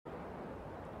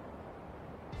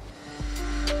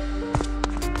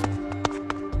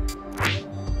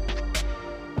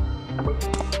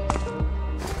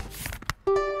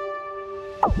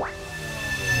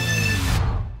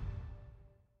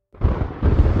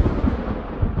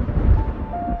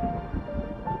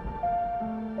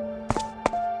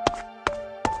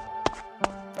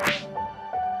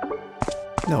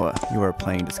You were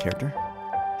playing this character?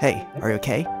 Hey, are you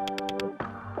okay?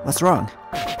 What's wrong?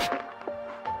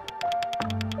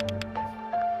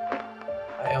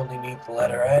 I only need the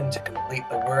letter N to complete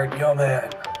the word YOMAN.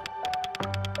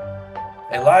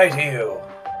 They lied to you.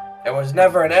 There was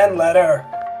never an N letter.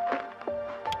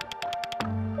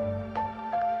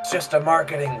 It's just a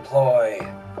marketing ploy.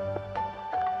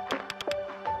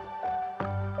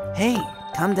 Hey,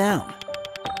 calm down.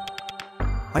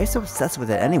 Why are you so obsessed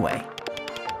with it anyway?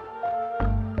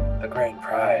 A grand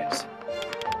prize.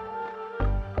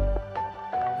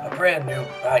 A brand new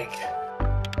bike.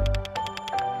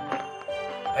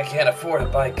 I can't afford a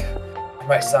bike for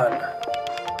my son.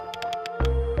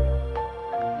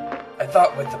 I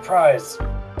thought with the prize,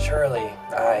 surely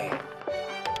I...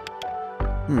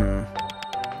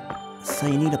 So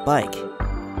you need a bike.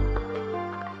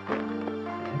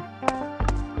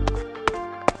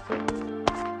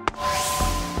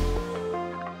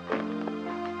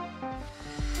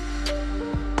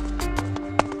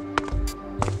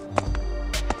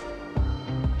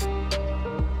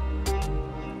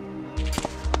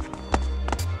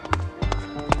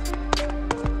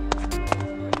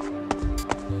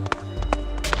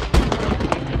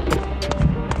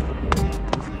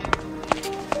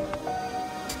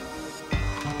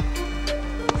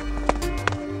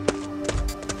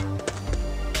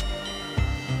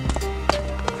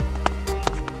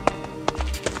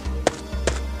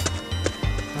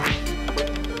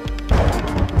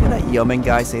 YOMAN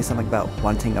guy say something about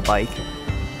wanting a bike?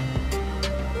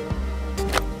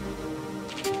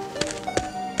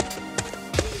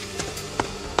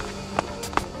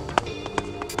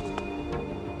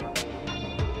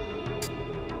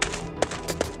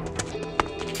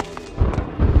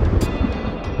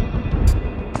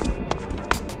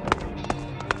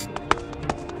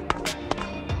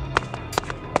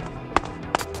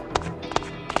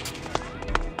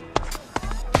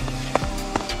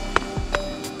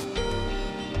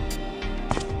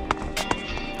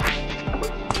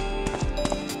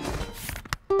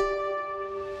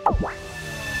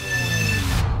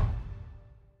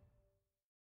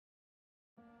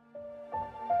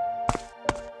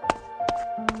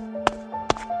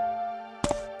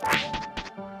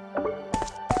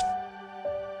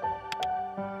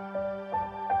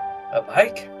 A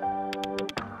bike?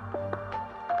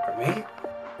 For me?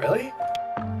 Really?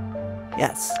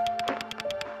 Yes.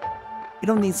 You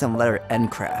don't need some letter N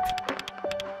crap.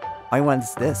 All you want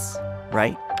is this,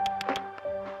 right?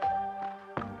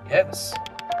 Yes.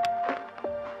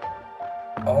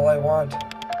 All I want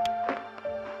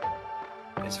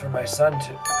is for my son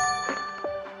to...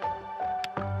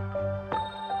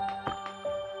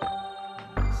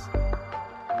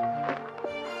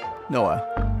 Noah.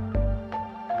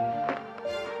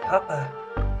 Papa.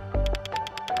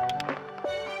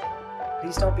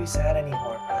 Please don't be sad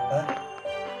anymore, Papa.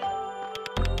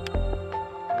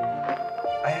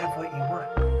 I have what you want.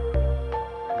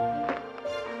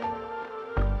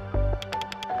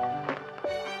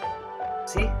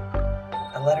 See?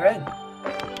 A letter N.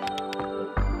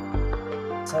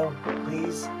 So,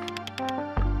 please,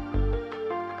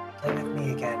 play with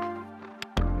me again.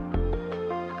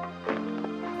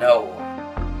 No.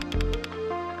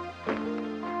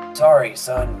 Sorry,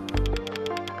 son.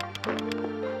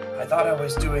 I thought I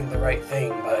was doing the right thing,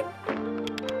 but...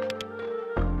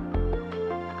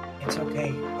 It's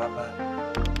okay, Papa.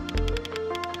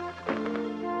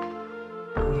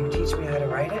 Will you teach me how to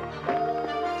write it?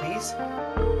 Please?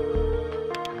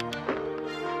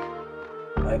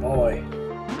 My boy.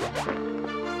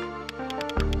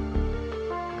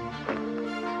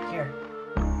 Here,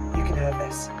 you can have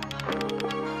this.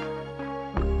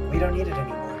 We don't need it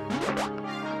anymore.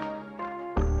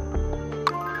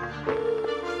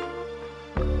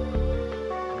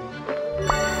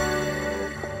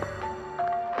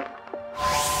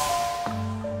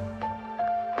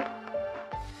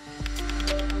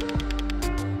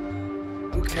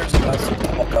 Who cares about some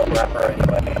bubblegum wrapper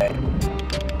anyway?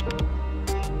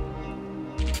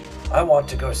 I want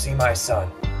to go see my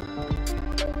son.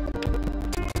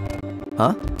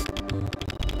 Huh?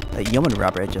 The YOMAN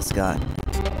wrapper I just got.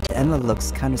 The emblem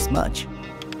looks kinda smudge.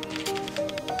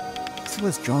 This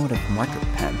was drawn with a marker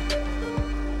pen.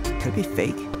 Could it be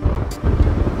fake?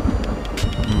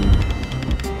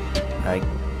 I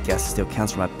guess it still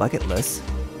counts for my bucket list.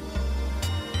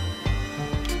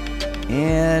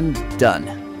 And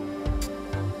done.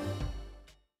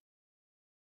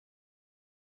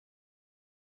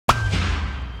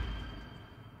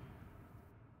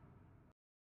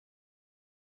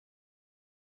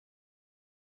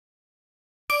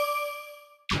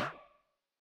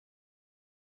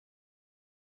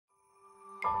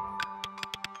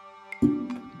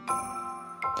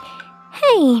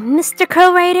 Hey, Mr.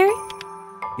 Co-Writer.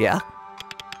 Yeah?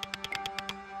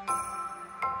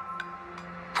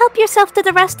 Help yourself to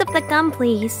the rest of the gum,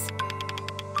 please.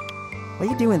 What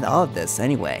are you doing with all of this,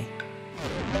 anyway?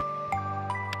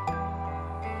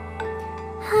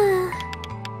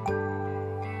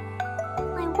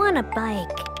 I want a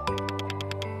bike.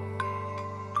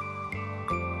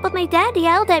 But my dad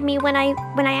yelled at me when I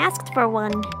asked for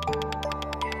one.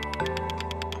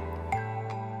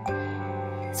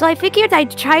 So I figured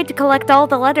I'd try to collect all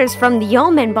the letters from the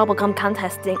YOMAN bubblegum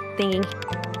contest thingy.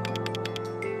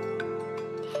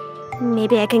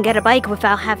 Maybe I can get a bike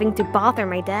without having to bother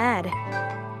my dad.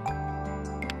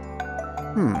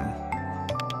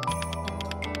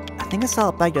 I think I saw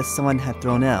a bike that someone had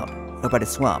thrown out, over by the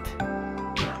swamp.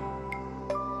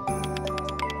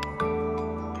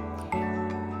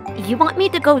 You want me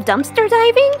to go dumpster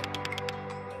diving?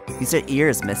 These are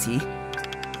ears, Missy.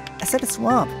 I said a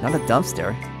swamp, not a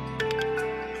dumpster.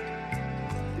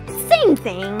 Same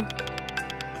thing.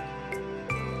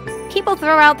 People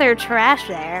throw out their trash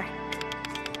there.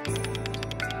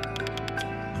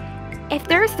 If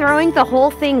they're throwing the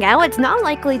whole thing out, it's not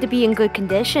likely to be in good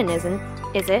condition, is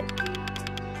it?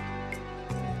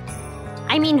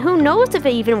 I mean, who knows if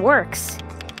it even works?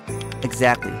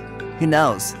 Exactly. Who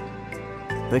knows?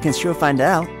 But we can sure find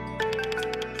out.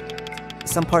 If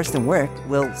some parts didn't work,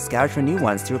 we'll scout for new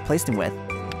ones to replace them with.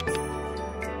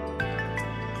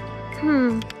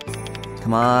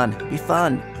 Come on, be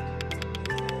fun.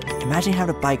 Imagine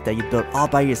having a bike that you built all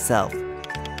by yourself.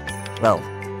 Well,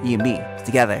 you and me,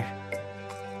 together.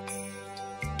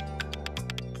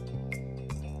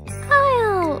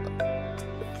 I'll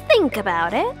think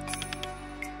about it.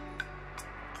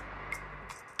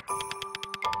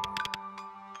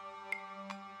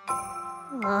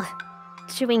 Ugh,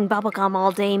 chewing bubblegum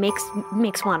all day makes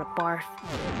wanna barf.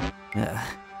 Ugh.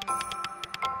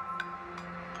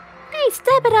 Hey,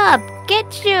 step it up! Get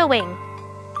chewing!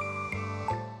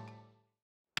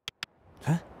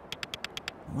 Huh?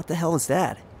 What the hell is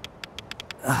that?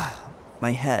 Ugh,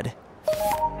 my head.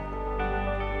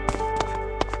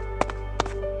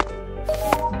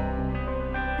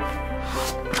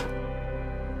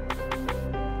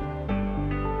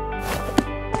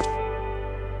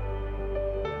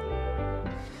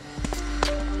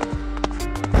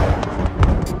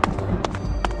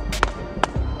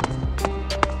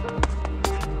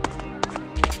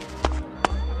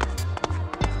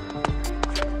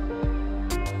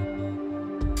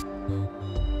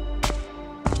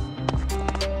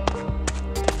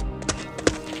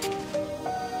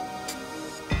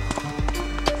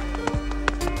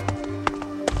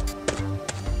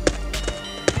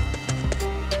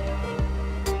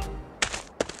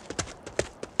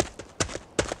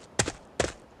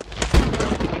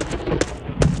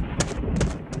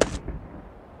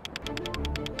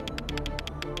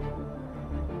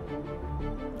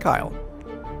 Kyle.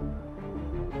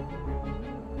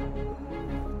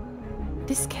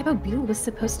 This Kebo Bule was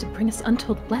supposed to bring us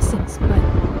untold blessings, but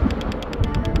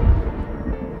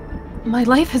my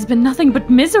life has been nothing but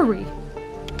misery.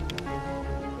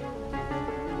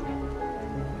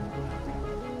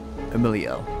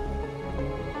 Emilio.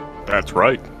 That's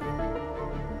right.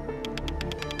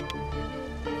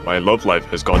 My love life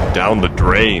has gone down the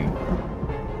drain.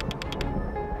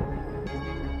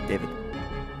 David.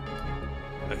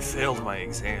 I failed my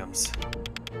exams.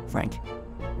 Frank.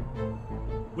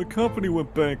 The company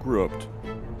went bankrupt.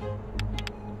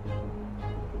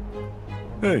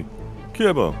 Hey,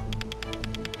 Kebo.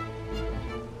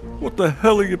 What the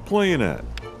hell are you playing at?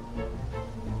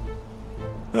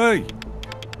 Hey!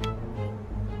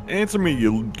 Answer me,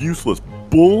 you useless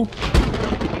bull!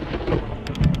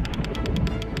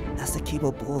 That's the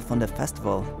Kebo Bule from the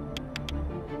festival.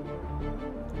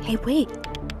 Hey, wait.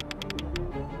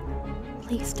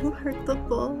 Please don't hurt the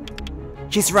bull.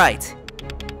 She's right.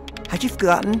 Had you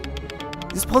forgotten?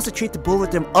 You're supposed to treat the bull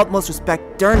with the utmost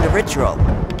respect during the ritual.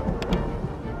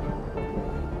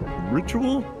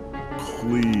 Ritual?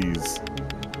 Please.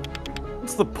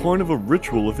 What's the point of a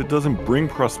ritual if it doesn't bring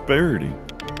prosperity?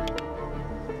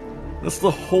 That's the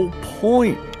whole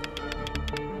point.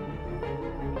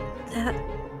 That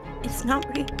is not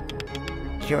right.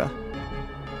 Kyra.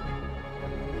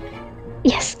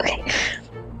 Yes, okay.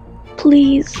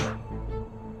 Please.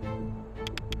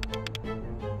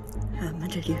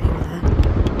 Did you hear that?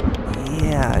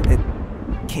 Yeah, it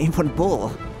came from the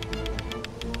bull.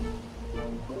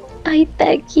 I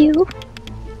beg you.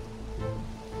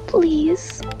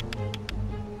 Please.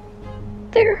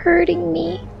 They're hurting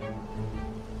me.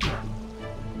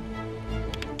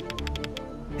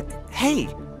 Hey!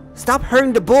 Stop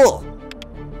hurting the bull!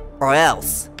 Or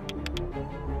else.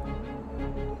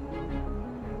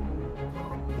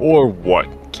 Or what,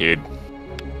 kid?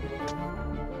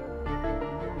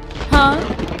 Huh?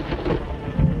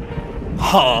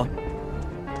 Huh?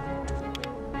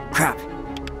 Crap.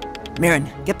 Marin,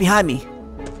 get behind me.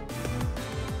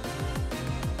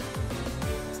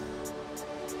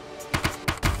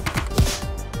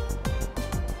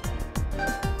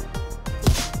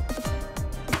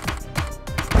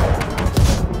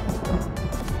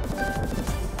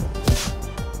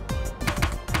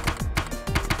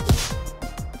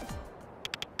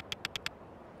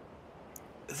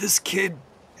 This kid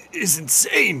is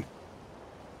insane.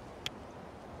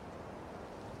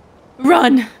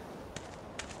 Run!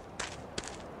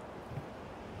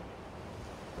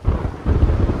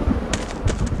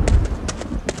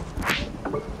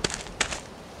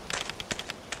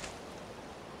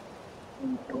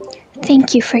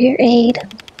 Thank you for your aid.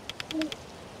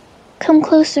 Come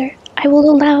closer. I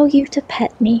will allow you to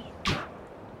pet me.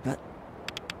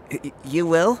 You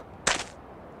will?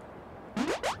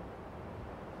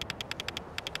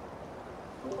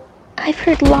 I've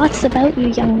heard lots about you,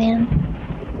 young man.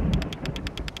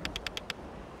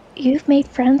 You've made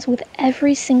friends with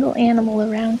every single animal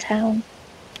around town.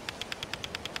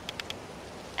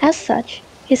 As such,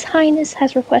 His Highness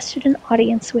has requested an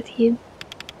audience with you.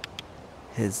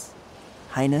 His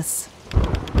Highness?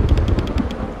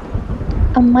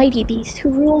 A mighty beast who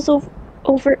rules a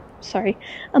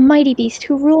mighty beast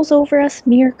who rules over us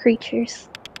mere creatures.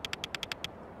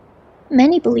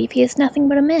 Many believe he is nothing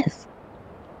but a myth.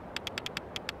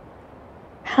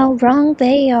 How wrong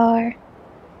they are.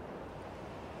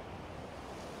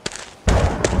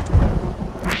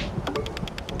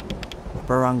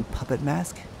 Barong puppet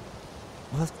mask?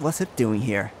 What's it doing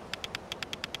here?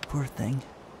 Poor thing.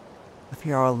 If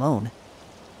you're all alone.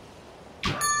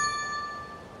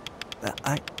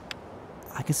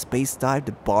 I can space dive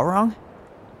to Barong?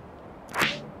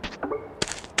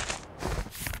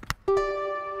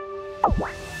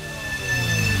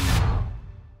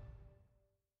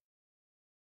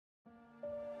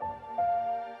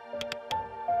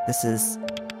 This is...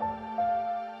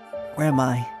 Where am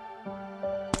I?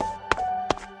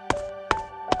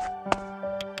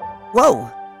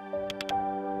 Whoa!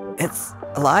 It's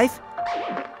alive?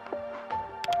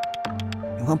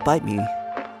 It won't bite me,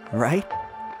 right?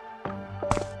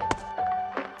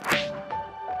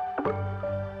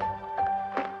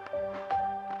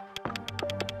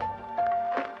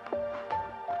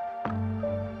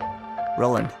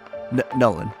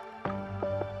 Nolan.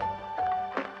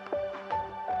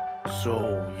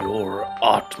 So you're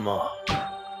Atma.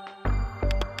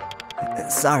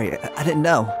 Sorry, I didn't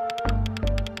know.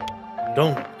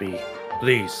 Don't be.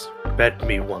 Please, pet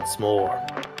me once more.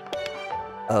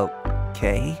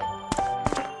 Okay.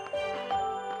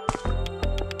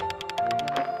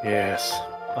 Yes,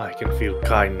 I can feel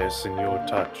kindness in your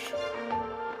touch.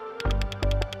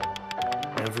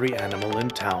 Every animal in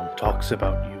town talks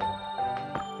about you.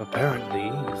 Apparently,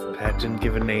 you've pet and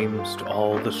given names to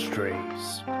all the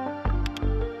strays.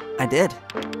 I did.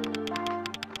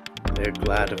 They're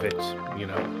glad of it, you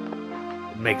know.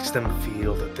 It makes them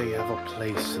feel that they have a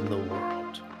place in the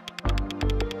world.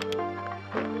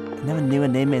 I never knew a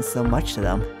name meant so much to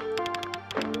them.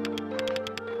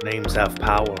 Names have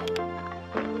power.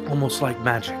 Almost like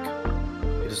magic.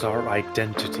 It is our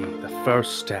identity, the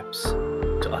first steps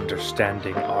to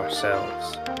understanding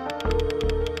ourselves.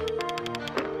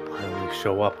 I only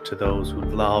show up to those who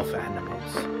love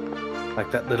animals,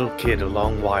 like that little kid a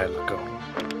long while ago.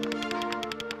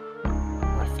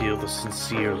 I feel the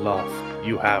sincere love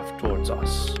you have towards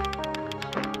us.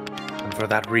 And for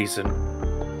that reason,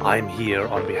 I'm here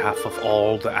on behalf of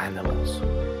all the animals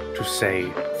to say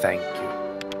thank you.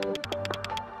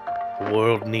 The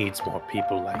world needs more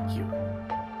people like you.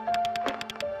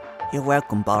 You're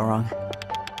welcome, Barong.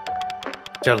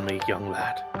 Tell me, young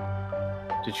lad,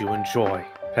 did you enjoy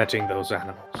petting those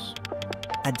animals?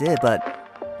 I did, but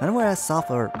nowhere as soft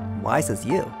or wise as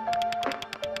you.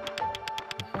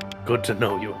 Good to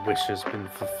know your wish has been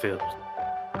fulfilled.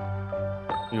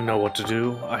 You know what to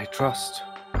do, I trust.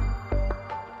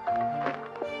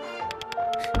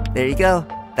 There you go.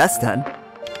 That's done.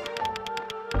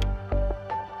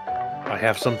 I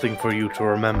have something for you to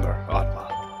remember, Atma.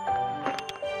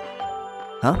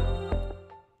 Huh?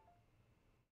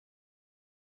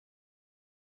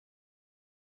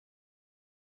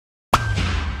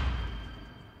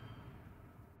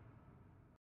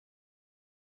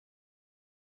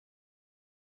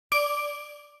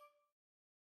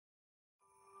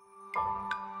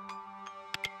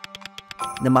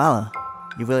 Nirmala,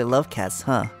 you really love cats,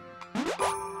 huh?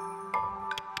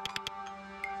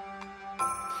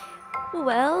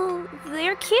 Well,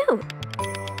 they're cute.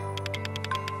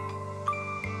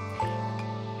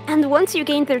 And once you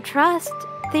gain their trust,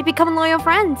 they become loyal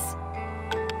friends.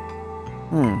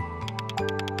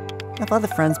 Have other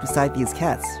friends beside these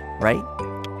cats, right?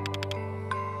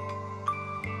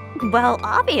 Well,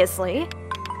 obviously.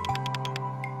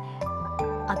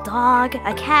 A dog,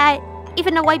 a cat,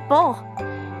 even a white bull.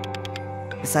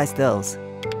 Besides those.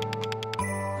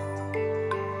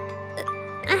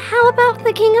 How about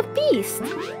the king of beasts?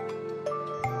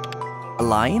 A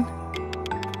lion?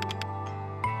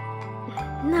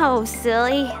 No,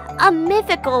 silly. A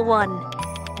mythical one.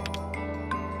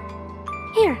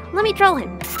 Here, let me drill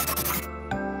him.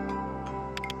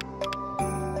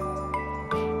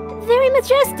 Very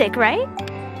majestic, right?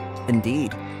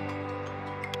 Indeed.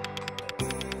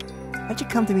 How'd you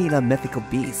come to meet a mythical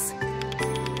beast?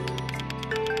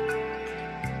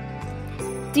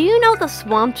 Do you know the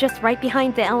swamp just right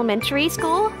behind the elementary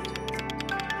school?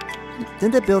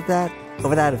 Didn't they build that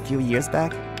over that a few years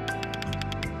back?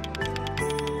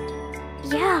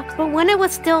 Yeah, but when it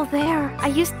was still there, I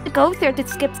used to go there to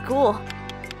skip school.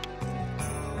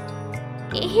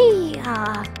 He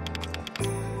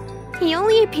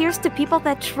only appears to people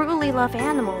that truly love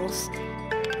animals.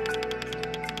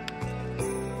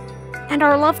 And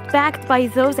are loved back by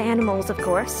those animals, of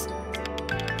course.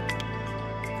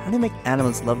 How do you make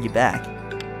animals love you back?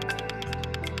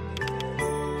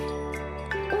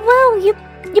 Well, you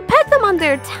pet them on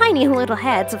their tiny little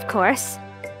heads, of course.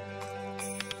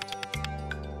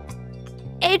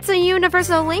 It's a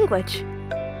universal language.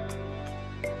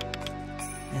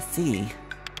 I see.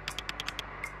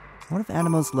 What if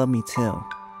animals love me too?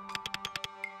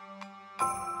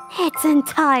 It's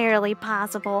entirely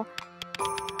possible.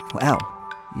 Wow,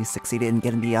 you succeeded in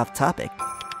getting me off topic.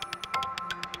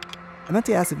 I meant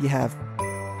to ask if you have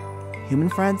human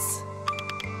friends?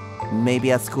 Maybe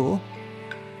at school?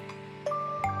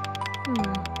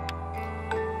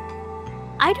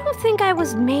 I don't think I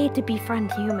was made to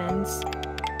befriend humans.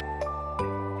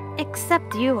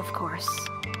 Except you, of course.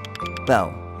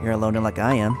 Well, you're a loner like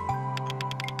I am.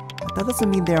 But that doesn't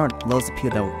mean there aren't loads of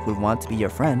people that would want to be your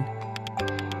friend. I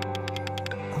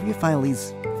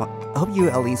hope you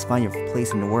at least find your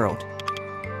place in the world.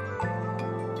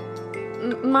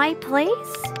 My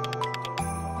place?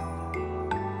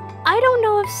 I don't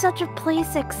know if such a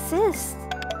place exists.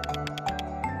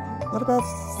 What about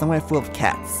somewhere full of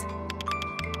cats?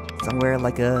 Somewhere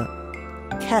like a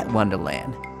cat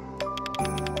wonderland.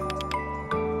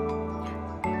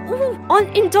 Ooh,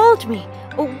 indulge me.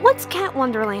 What's Cat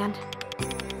Wonderland?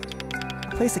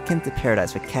 A place akin to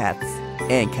paradise for cats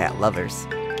and cat lovers.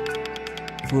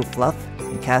 Full of fluff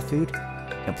and cat food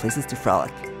and places to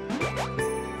frolic.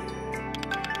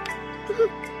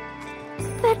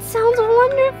 That sounds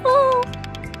wonderful!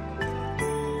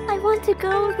 I want to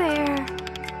go there.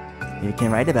 You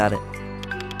can write about it.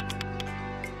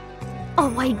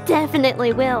 Oh, I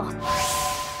definitely will.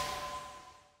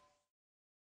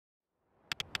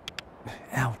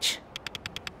 Ouch.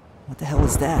 What the hell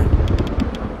is that?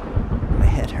 My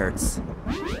head hurts.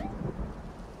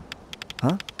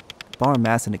 Huh? The Barong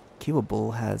mask in the Kebo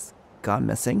bowl has gone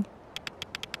missing?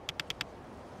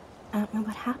 I don't know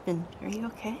what happened. Are you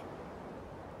okay?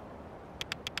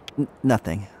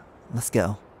 Nothing. Let's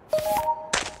go.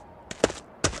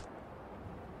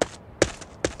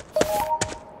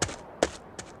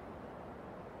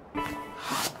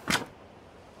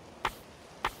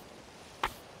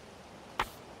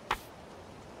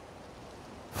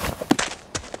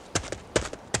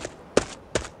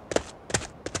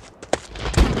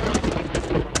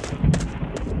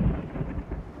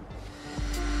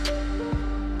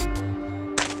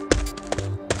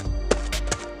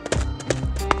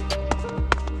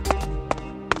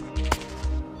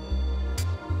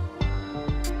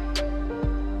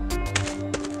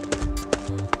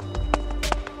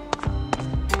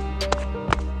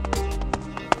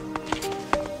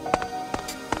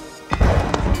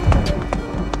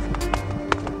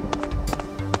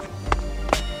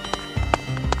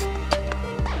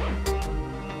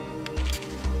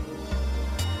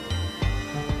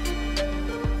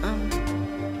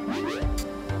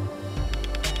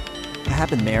 What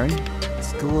happened, Marin?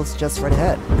 School's just right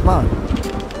ahead. Come on.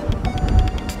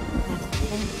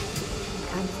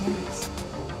 I'm nervous.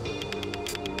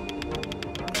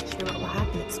 I'm not sure what will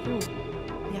happen at school.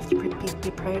 You have to be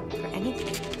prepared for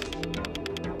anything.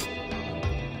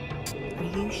 Are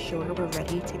you sure we're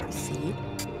ready to proceed?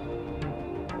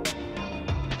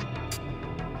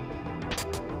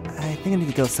 I think I need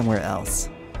to go somewhere else.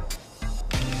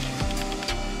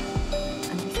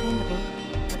 Understandable.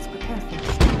 Let's prepare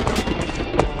first.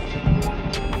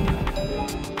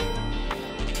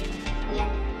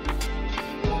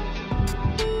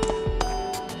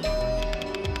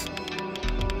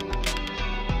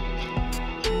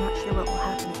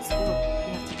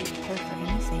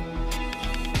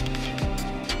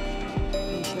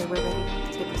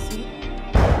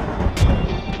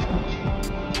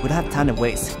 don't have time to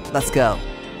waste. Let's go.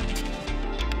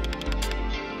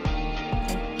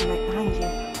 Okay, I'm right behind you.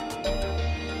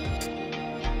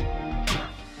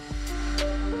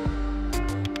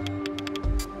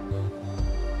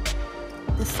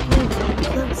 The school is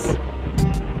close.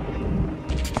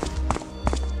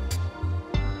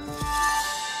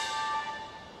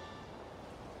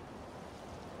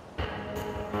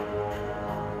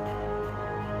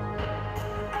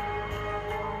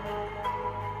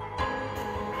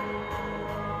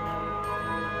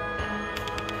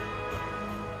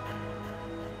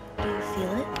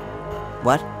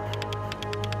 What?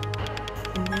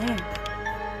 In there.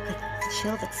 Like the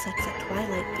chill that sets at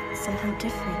twilight, but somehow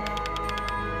different.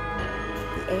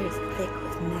 The air is thick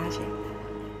with magic.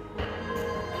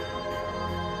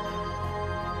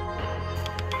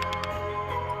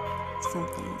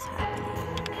 Something is happening.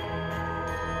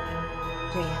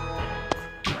 Raya.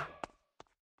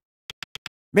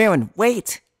 Marin,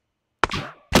 wait!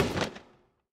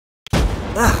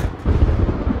 Ugh!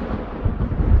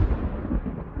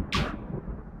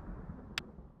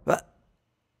 What?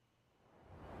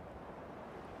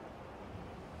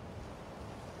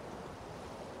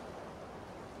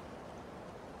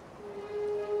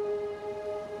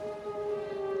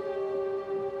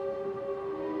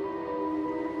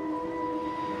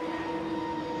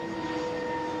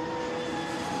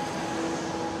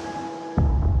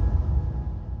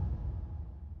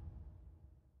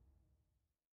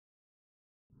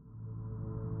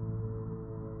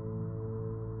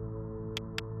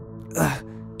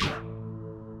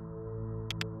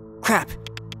 Crap!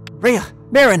 Raya!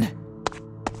 Marin!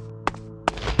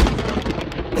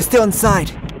 They're still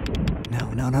inside! No.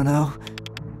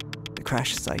 The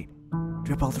crash site.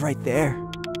 They're both right there.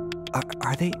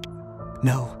 Are they?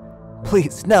 No.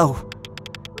 Please, no!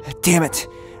 Damn it!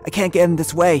 I can't get in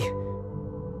this way! The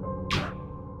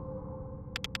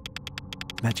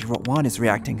magic wand is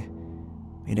reacting.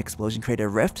 Maybe an explosion created a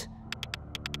rift?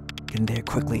 Get in there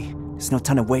quickly. There's no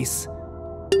time to waste.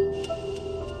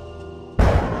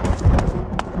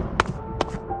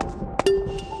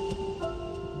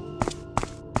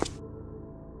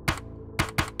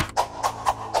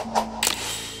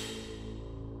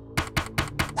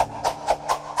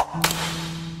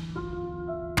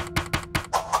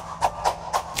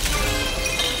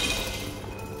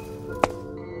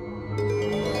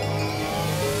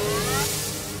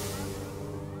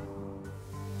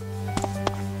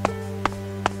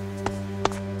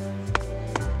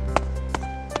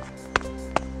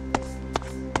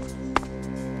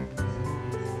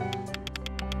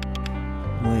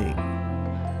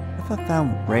 I found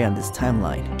Raya on this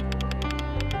timeline.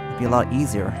 It'd be a lot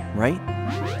easier, right?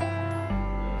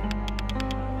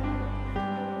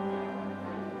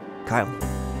 Kyle.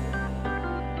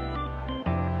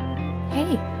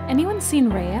 Hey, anyone seen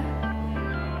Raya?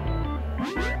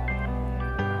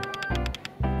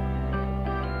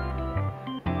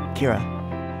 Kyra.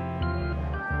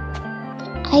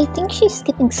 I think she's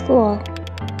skipping school.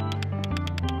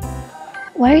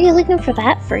 Why are you looking for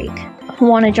that freak?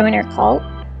 Want to join her cult?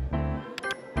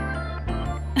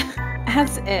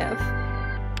 As if.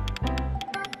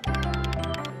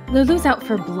 Lulu's out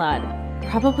for blood.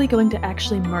 Probably going to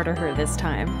actually murder her this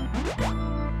time.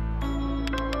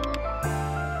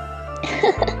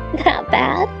 That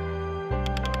bad?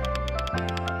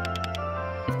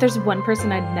 If there's one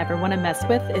person I'd never want to mess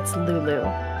with, it's Lulu.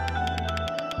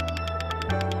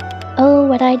 Oh,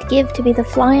 what I'd give to be the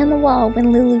fly on the wall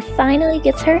when Lulu finally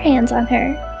gets her hands on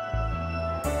her.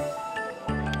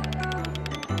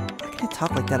 How can you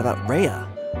talk like that about Raya?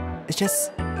 It's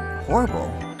just horrible.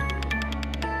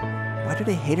 Why do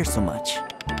they hate her so much?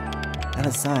 That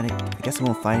aside, I guess we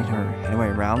won't find her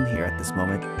anywhere around here at this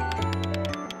moment.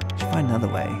 Should find another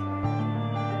way.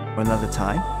 Or another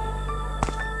time?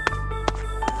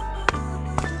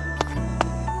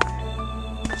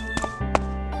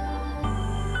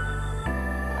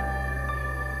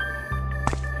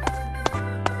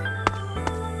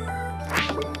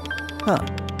 Huh. I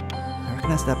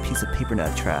recognize that piece of paper in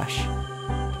that trash.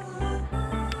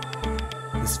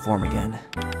 This form again.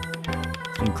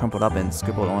 It's been crumpled up and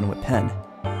scribbled on with pen.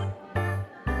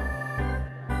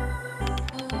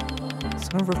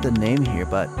 Someone wrote the name here,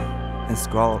 but then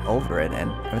scrawled over it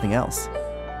and everything else.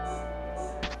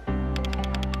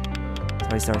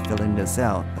 So I started filling this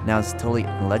out, but now it's totally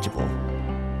illegible.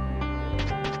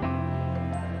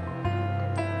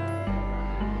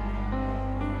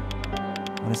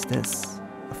 What is this?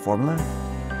 A formula?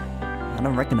 I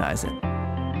don't recognize it.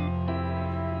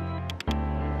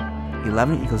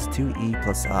 11 equals 2e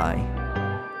plus I.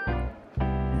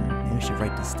 Maybe I should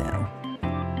write this down.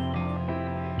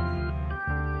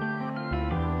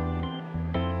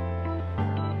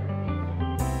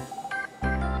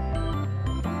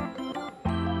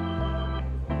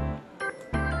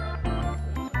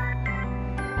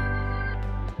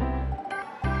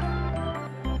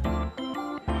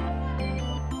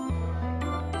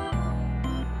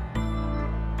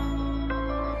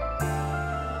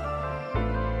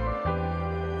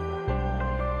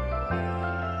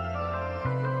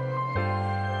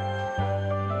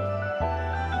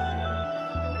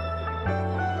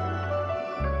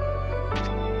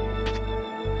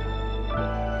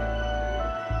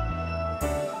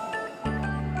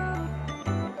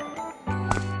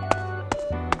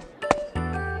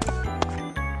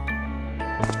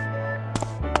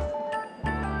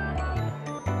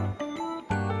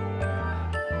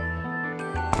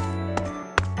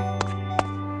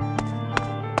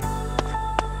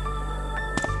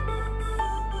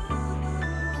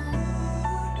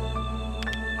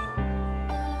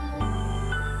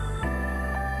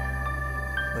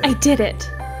 I did it.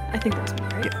 I think that's me,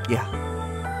 right? Yeah.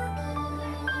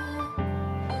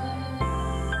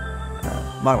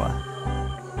 Marwa.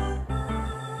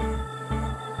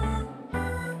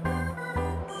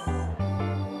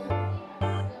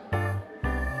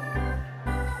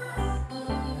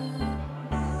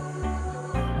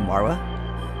 Marwa?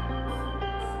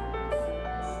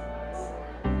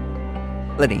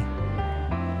 Lini.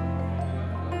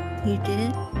 You did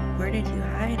it? Where did you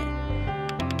hide it?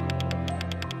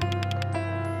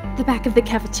 The back of the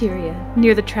cafeteria,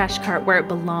 near the trash cart where it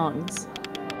belongs.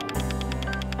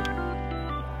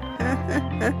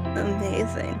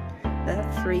 Amazing.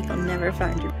 That freak will never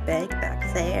find your bag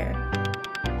back there.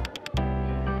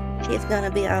 She's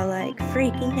gonna be all like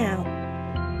freaking out.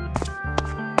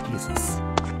 Jesus.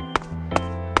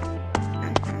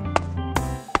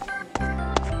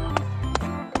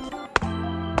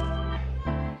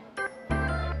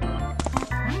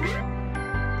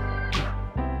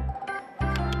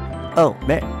 Oh,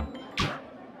 man.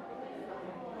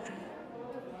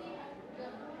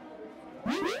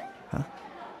 Huh?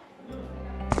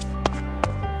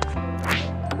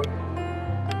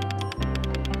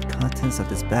 The contents of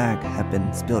this bag have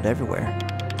been spilled everywhere.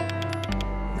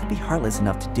 You could be heartless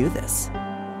enough to do this.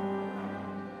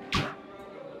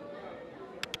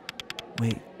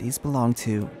 Wait, these belong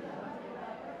to...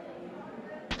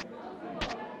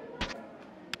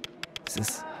 Is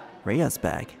this Raya's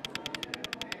bag?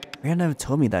 Raya never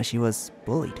told me that she was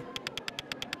bullied.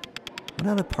 What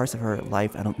other parts of her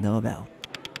life I don't know about?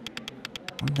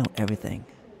 I want to know everything.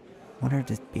 I want her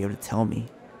to be able to tell me.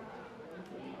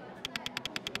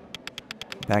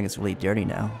 The bag is really dirty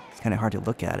now. It's kind of hard to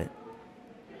look at it.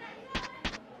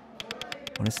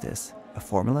 What is this? A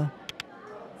formula?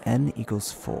 N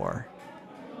equals 4.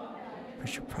 I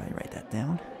should probably write that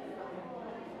down.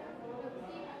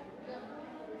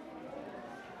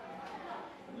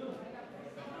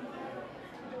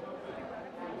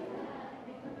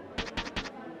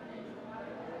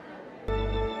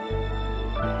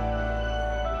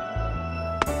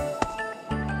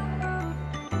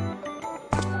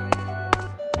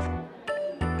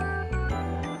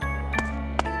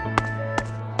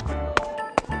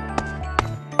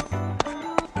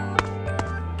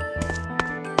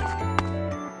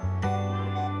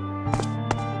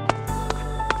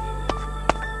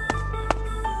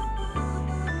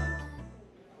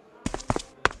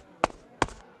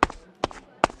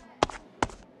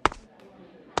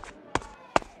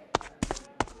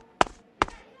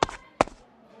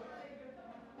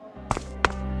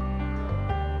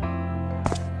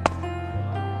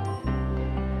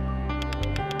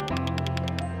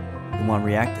 The one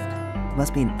reacted. There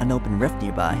must be an unopened rift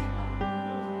nearby.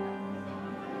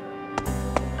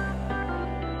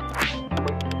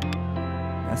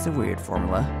 That's a weird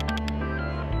formula.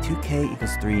 2K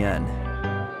equals 3N.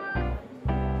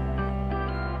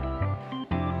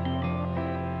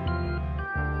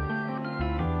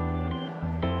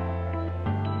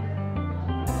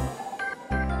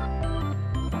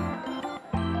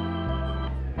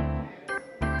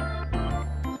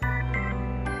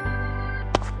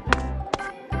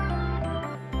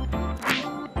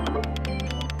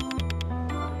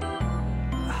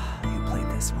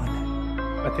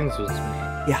 I think this was me.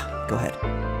 Yeah, go ahead.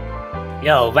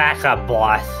 Yo, back up,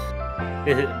 boss.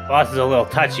 Boss is a little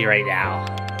touchy right now.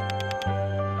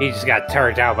 He just got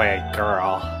turned out by a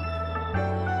girl.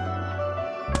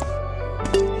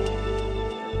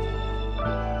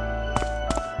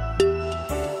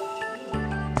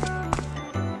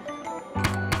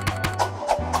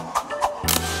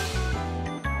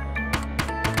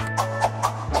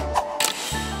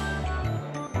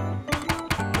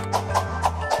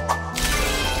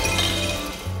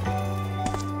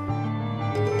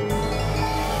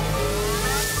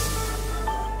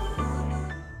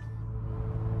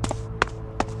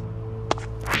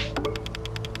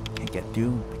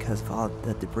 Because of all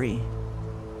the debris.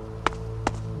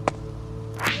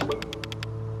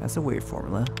 That's a weird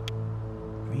formula.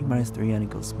 3 minus 3n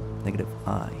equals negative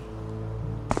I.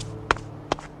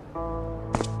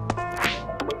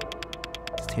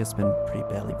 This tea has been pretty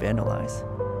badly vandalized.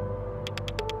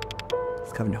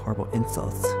 It's covered in horrible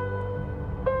insults.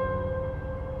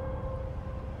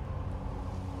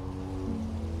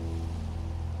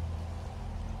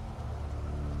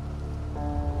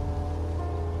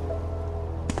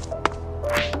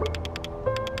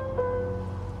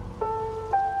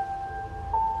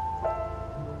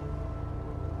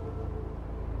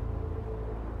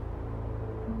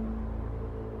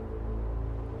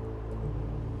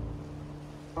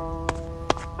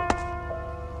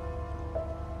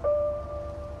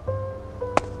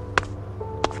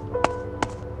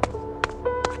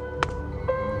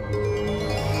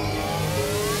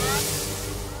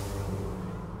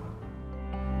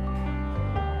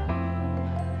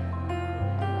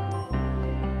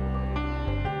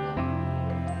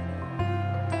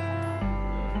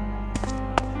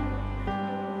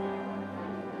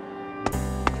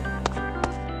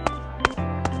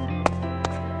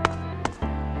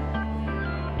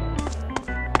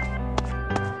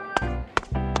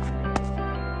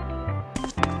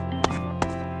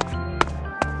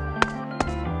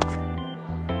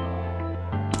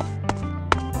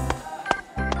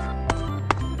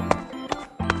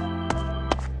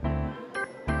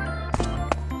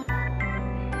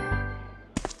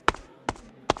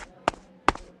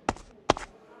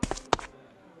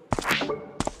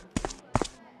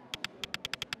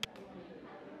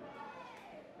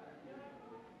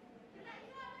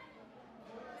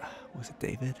 Was it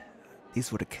David?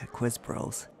 These were the quiz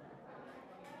bros.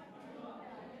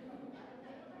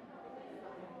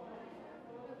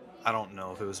 I don't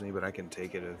know if it was me, but I can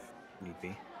take it if need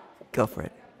be. Go for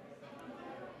it.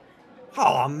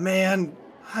 Oh man,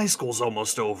 high school's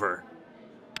almost over.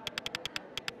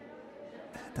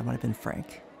 That might have been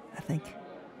Frank, I think.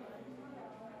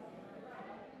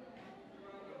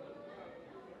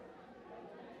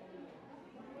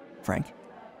 Frank?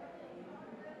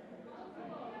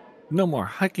 No more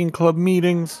hiking club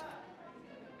meetings.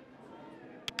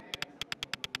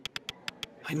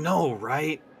 I know,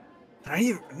 right?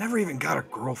 I never even got a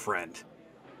girlfriend.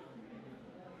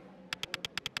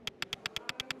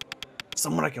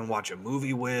 Someone I can watch a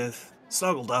movie with,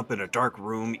 snuggled up in a dark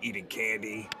room eating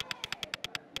candy.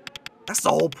 That's the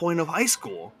whole point of high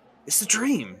school. It's the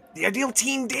dream, the ideal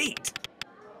teen date.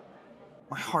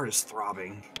 My heart is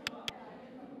throbbing.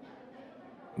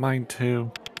 Mine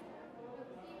too.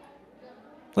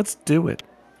 Let's do it.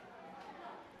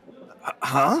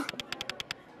 Huh?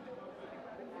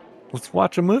 Let's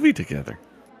watch a movie together.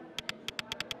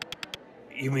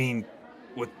 You mean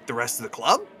with the rest of the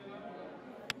club?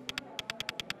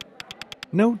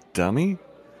 No, dummy.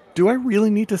 Do I really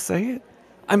need to say it?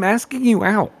 I'm asking you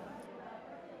out.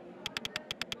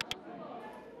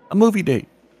 A movie date.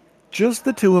 Just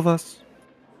the two of us.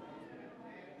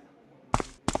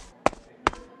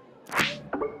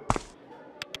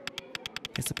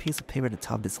 There's a piece of paper at the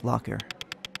top of this locker. It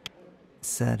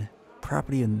said,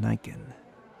 property of Niken.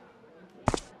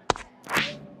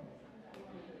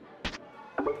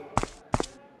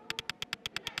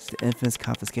 It's the infamous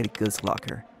confiscated goods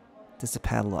locker. This is a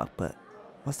padlock, but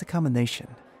what's the combination?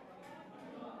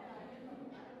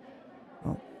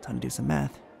 Well, time to do some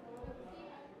math.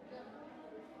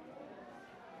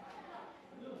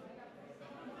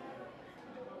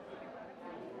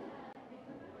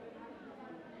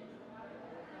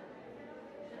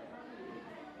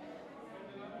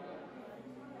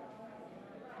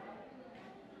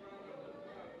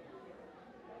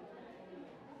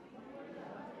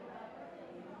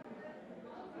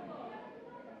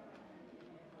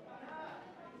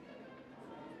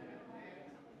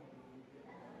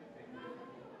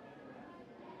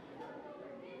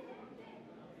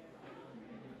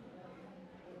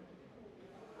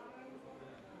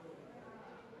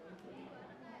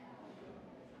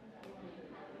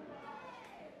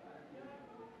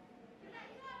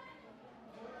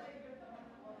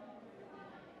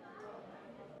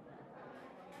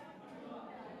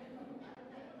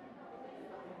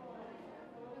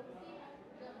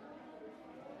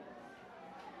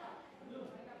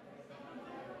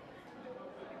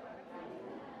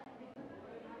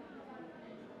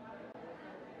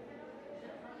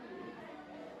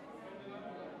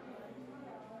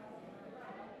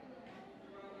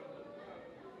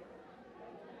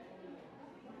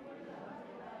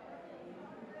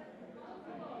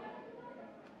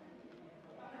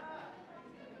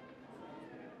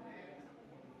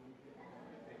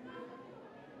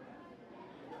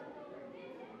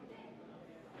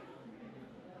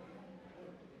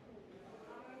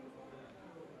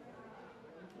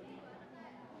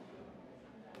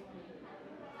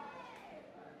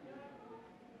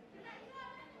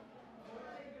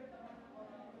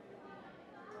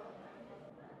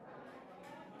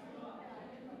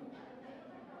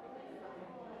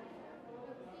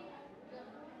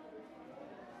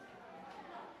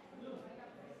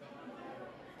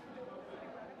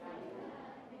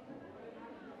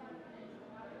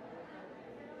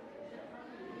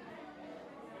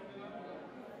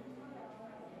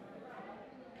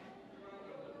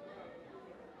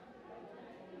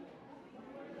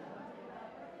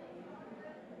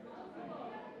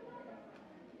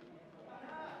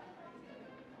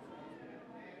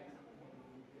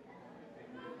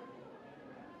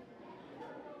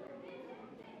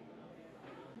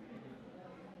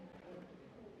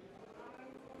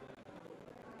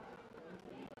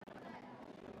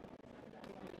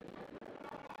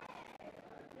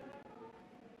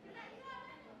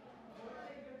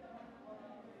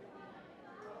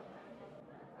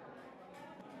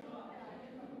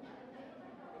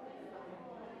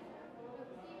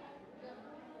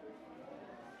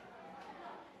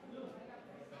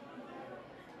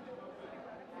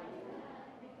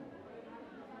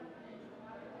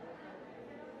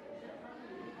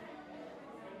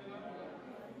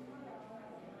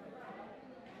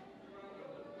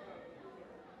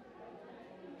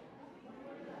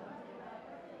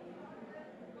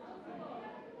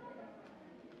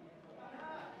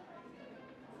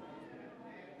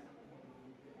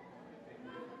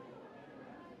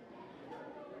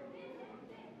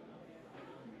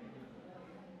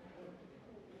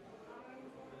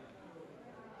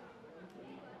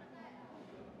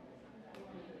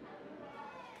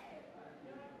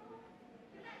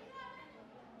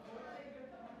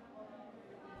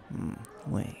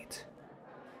 Wait.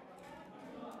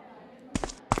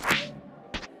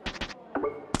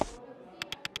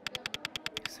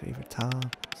 His favorite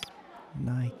top,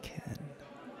 Nike.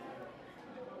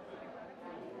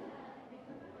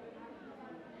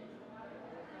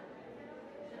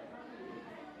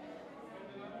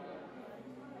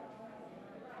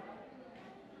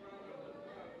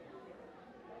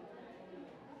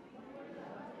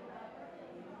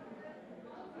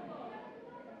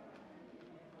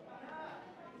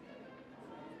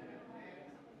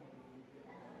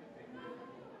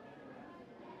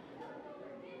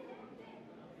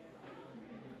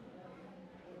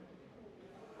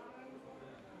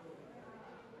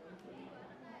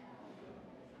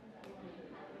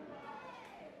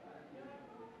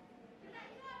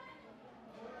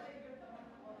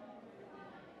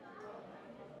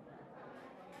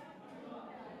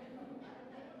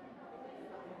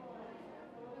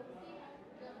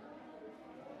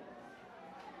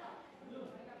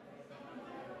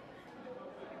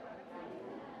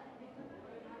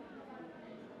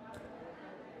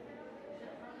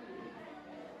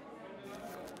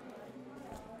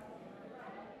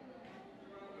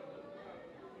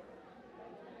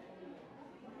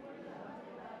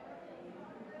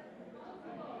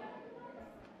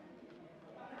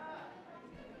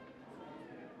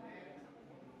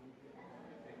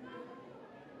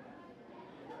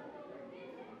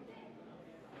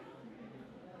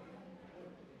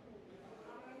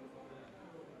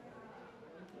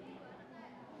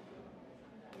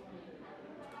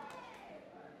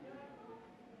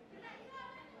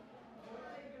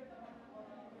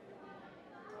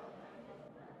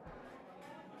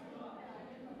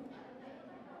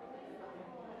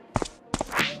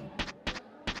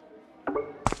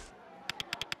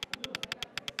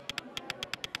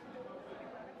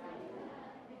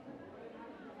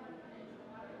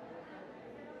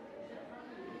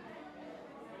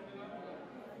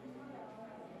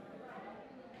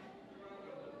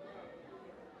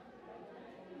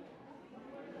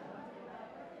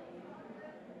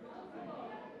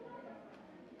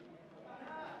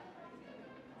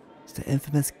 It's the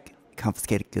infamous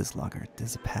confiscated goods locker.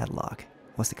 There's a padlock.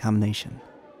 What's the combination?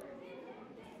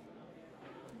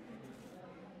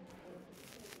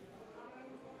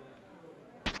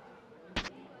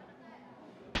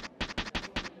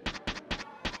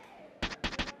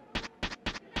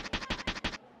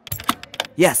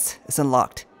 Yes, it's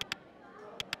unlocked.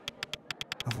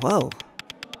 Oh, whoa.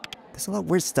 There's a lot of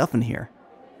weird stuff in here.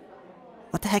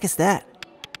 What the heck is that?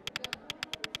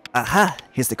 Aha!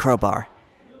 Here's the crowbar.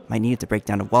 Might need it to break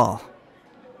down the wall.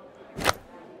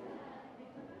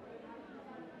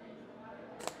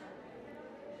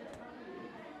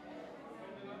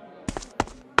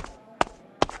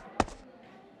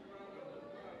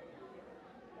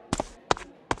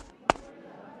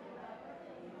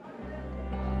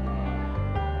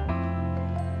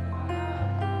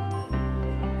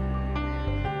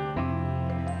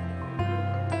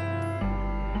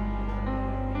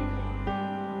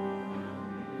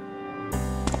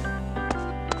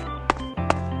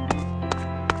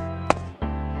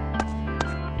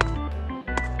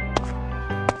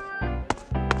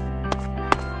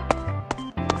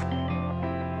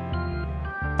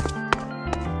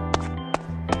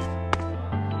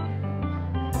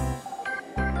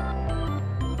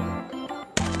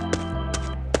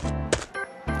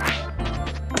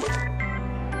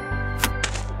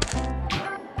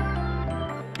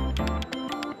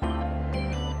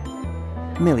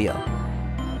 Emilio.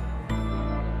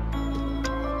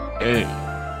 Hey,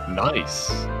 nice.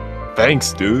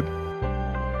 Thanks, dude.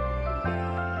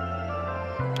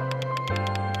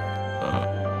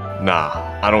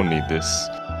 Nah, I don't need this.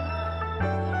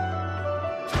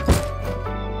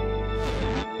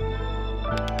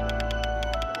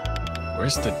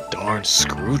 Where's the darn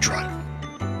screwdriver?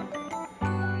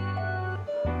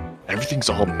 Everything's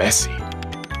all messy.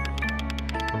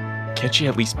 Can't you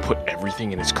at least put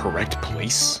everything in its correct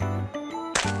place? This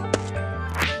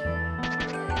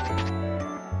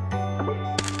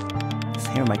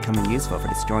hammer might come in useful for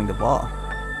destroying the wall.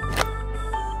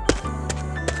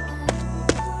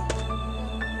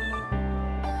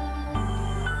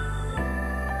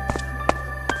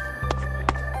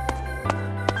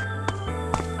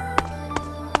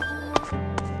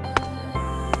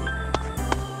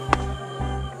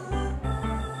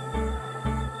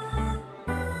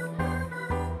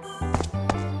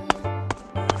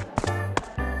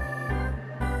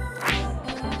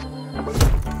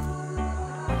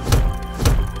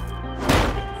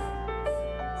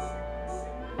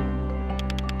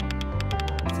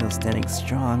 Standing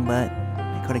strong, but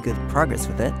I got a good progress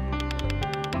with it.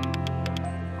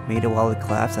 Maybe the wall will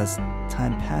collapse as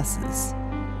time passes.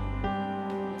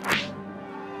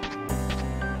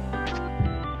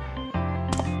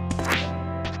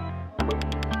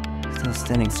 Still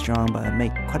standing strong, but I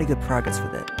make quite a good progress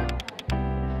with it.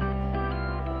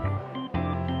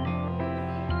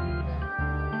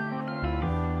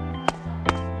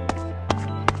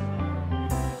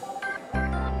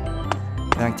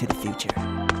 Back to the future.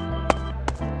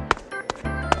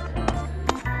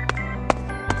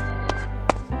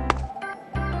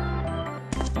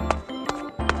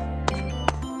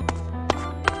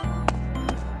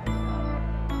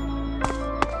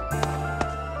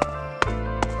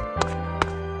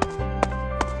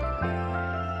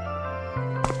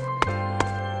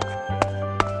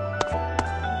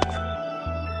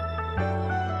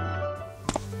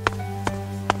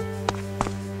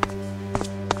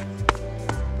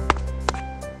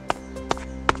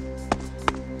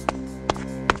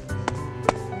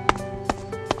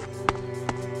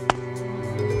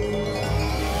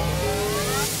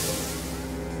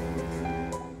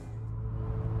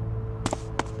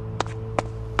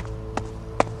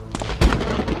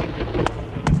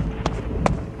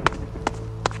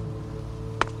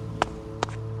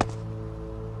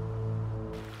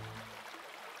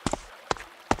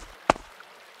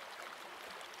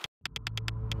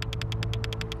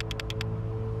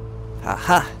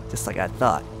 Aha! Just like I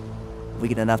thought.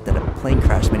 Weak enough that a plane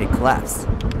crash made it collapse.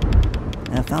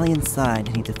 And I'm finally inside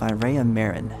and need to find Raya and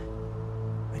Marin.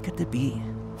 Where could they be?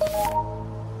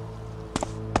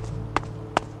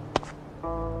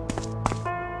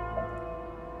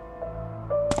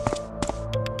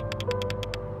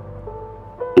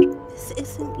 This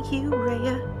isn't you,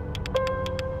 Raya.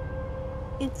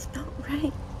 It's not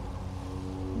right.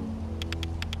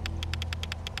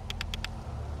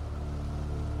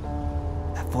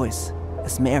 Voice.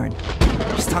 It's Marin.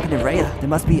 She's talking to Raya. They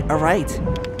must be alright.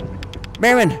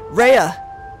 Marin! Raya!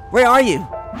 Where are you?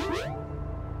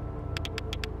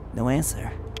 No answer.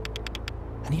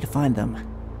 I need to find them.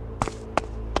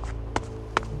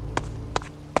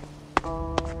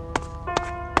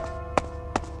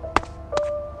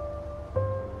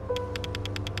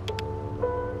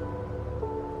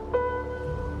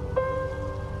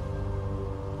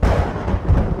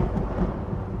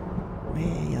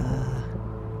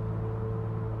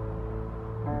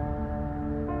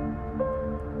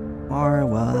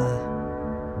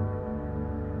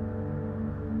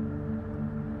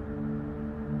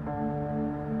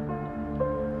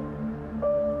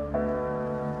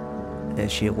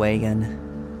 Is she away again?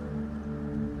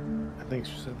 I think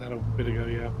she said that a bit ago,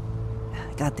 yeah.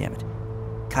 God damn it.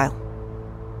 Kyle.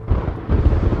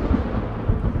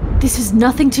 This has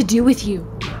nothing to do with you.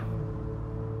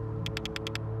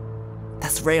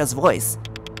 That's Raya's voice.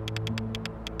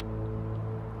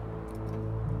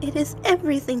 It has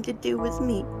everything to do with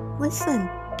me. Listen.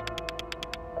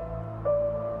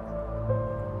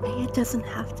 Raya doesn't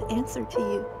have to answer to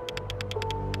you.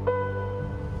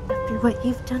 After what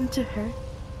you've done to her.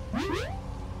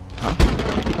 Huh?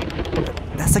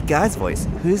 That's a guy's voice.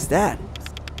 Who's that?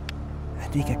 I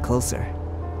need to get closer.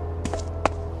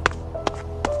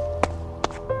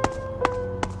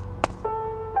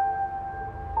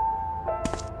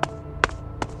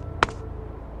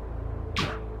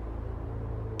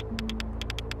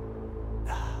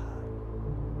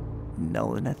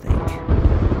 Nolan, I think.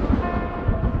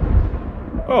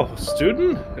 Oh,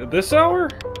 student? At this hour?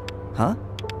 Huh?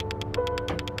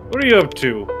 What are you up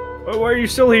to? Why are you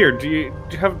still here? Do you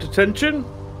have detention?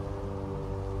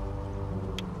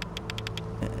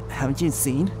 Haven't you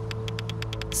seen?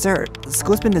 Sir, the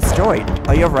school's been destroyed.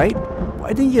 Are you alright? Why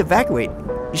didn't you evacuate?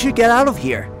 You should get out of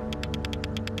here.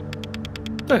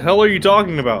 What the hell are you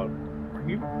talking about? Are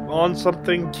you on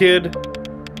something, kid?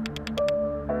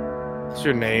 What's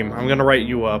your name? I'm gonna write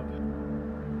you up.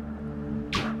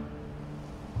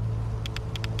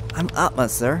 I'm Atma,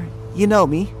 sir. You know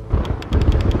me.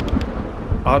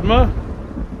 Atma?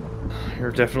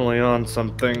 You're definitely on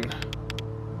something.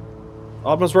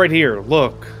 Atma's right here,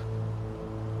 look.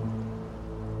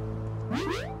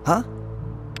 Huh?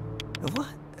 What?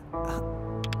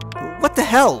 What the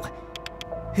hell?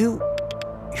 Who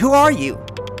are you?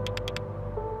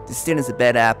 The student's a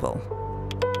bad apple.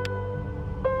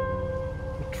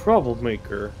 A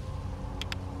troublemaker.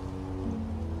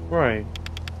 Right.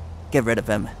 Get rid of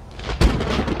him.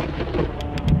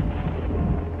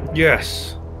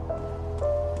 Yes.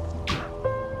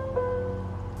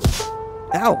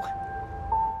 Ow!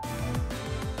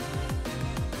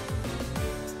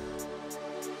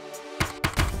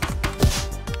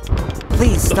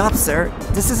 Please stop, sir.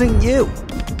 This isn't you.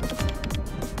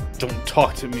 Don't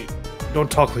talk to me.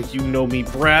 Don't talk like you know me,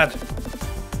 Brad.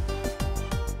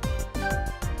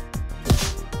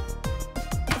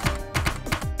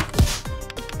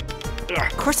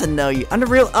 course I know you. I'm the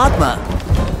real Atma.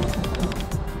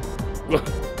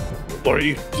 What are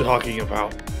you talking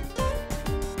about?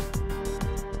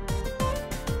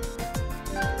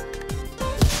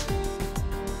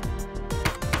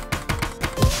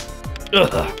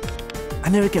 Ugh.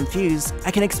 I'm never confused.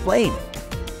 I can explain.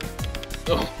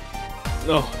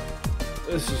 No,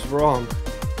 this is wrong.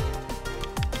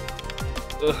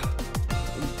 Ugh.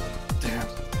 Damn,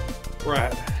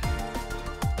 rat.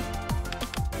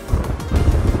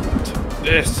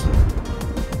 This.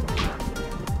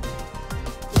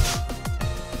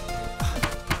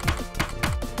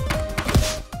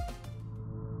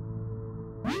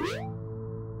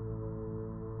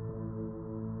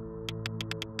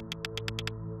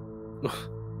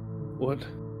 What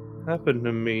happened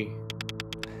to me?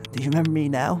 Do you remember me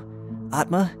now,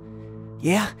 Atma?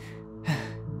 Yeah?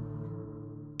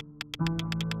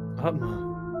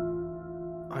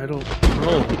 Atma? I don't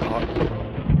know, Atma.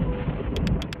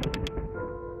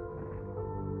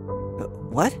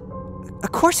 What?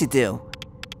 Of course you do.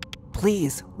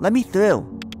 Please, let me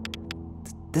through.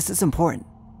 This is important.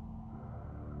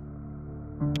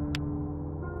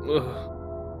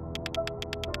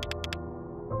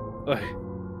 I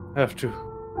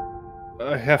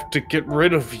have to get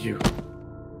rid of you.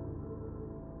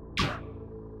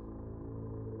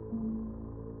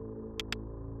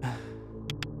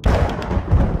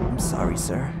 I'm sorry,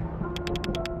 sir.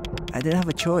 I didn't have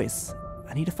a choice.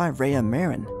 I need to find Raya and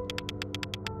Marin.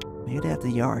 Maybe they're at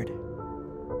the yard.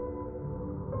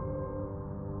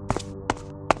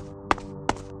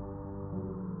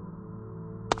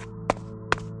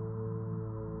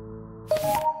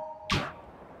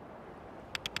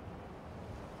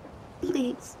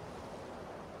 Please.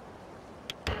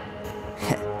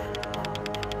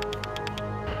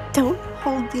 Don't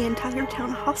hold the entire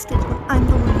town hostage when I'm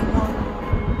the one you want.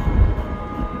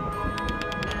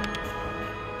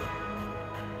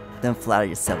 Don't flatter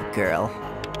yourself, girl.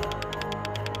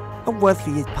 What worth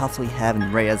could you possibly have in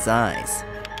Raya's eyes?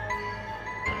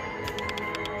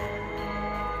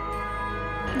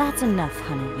 That's enough,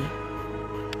 honeybee.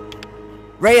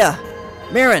 Raya!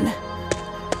 Marin!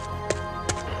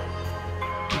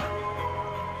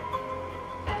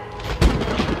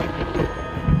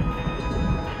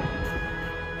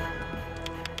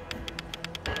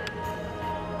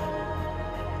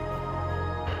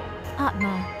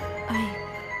 Atma,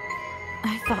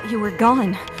 I thought you were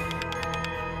gone.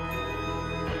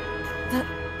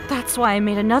 That's why I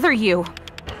made another you.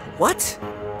 What?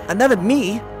 Another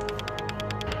me?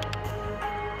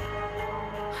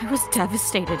 I was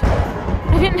devastated.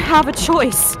 I didn't have a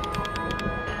choice.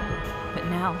 But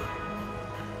now,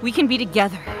 we can be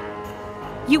together.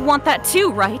 You want that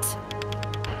too, right?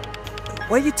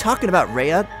 What are you talking about,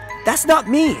 Raya? That's not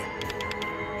me!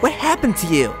 What happened to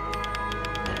you?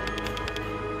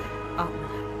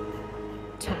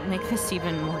 Don't make this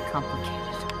even more complicated.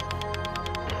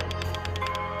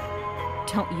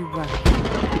 Don't you worry.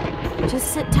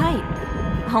 Just sit tight.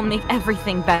 I'll make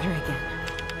everything better again.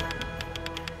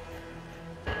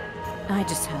 I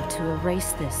just have to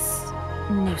erase this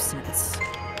nuisance.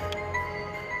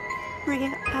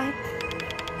 Raya,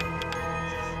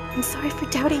 I'm sorry for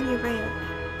doubting you, Raya.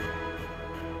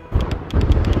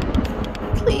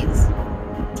 Please,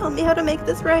 tell me how to make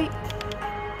this right.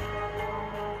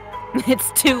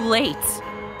 It's too late.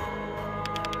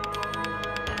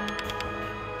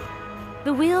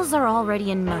 The wheels are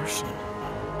already in motion.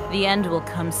 The end will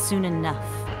come soon enough.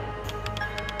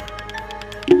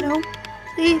 No,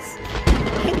 please.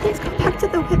 Can't things go back to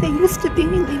the way they used to be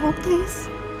in the old days?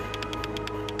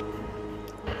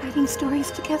 Writing stories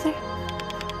together.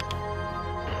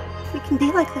 We can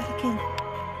be like that again.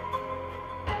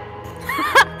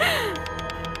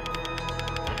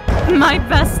 My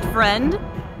best friend?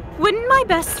 Wouldn't my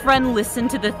best friend listen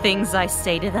to the things I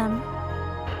say to them?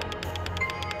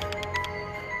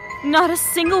 Not a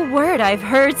single word I've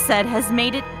heard said has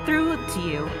made it through to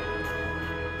you.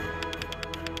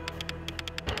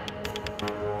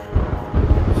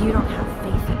 You don't have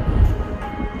faith in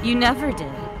me. You never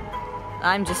did.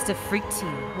 I'm just a freak to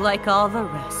you, like all the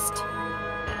rest.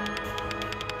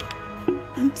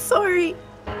 I'm sorry.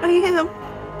 I am.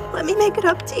 Let me make it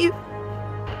up to you.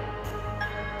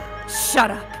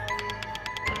 Shut up.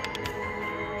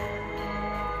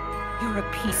 You're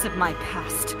a piece of my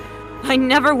past. I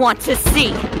never want to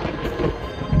see.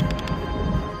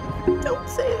 Don't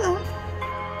say that.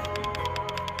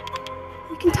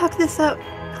 We can talk this out.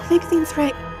 I'll make things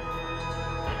right.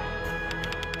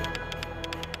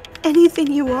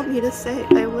 Anything you want me to say,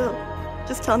 I will.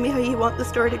 Just tell me how you want the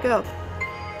story to go.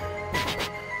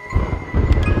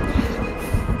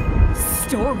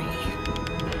 Story?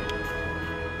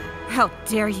 How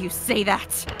dare you say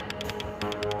that?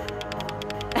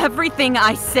 Everything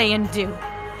I say and do,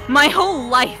 my whole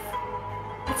life,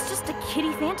 it's just a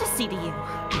kiddie fantasy to you.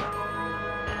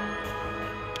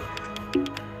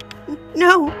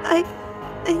 No, I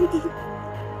mean...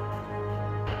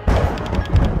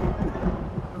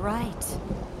 Right.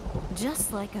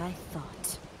 Just like I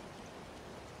thought.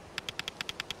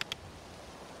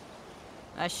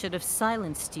 I should have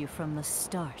silenced you from the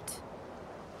start.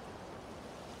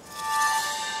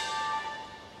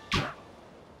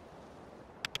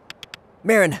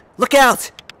 Marin, look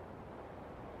out!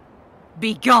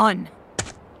 Be gone!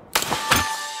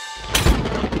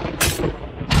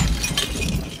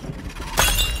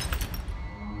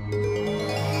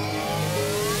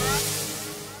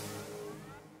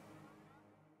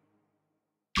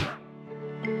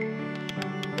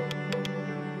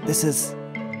 This is...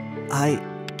 I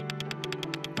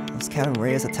was counting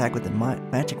Raya's attack with the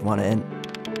magic wand and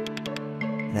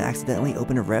I accidentally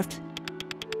opened a rift?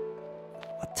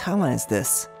 What timeline is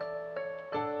this?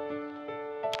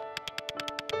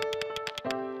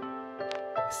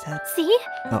 Is that... See?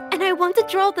 Oh. And I want to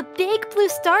draw the big blue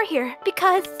star here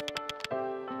because...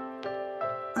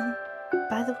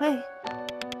 By the way,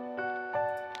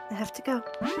 I have to go.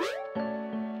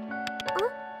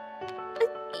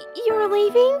 You're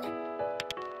leaving?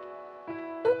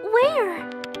 Where?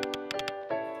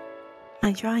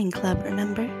 My drawing club,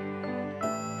 remember?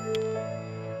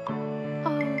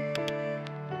 Oh.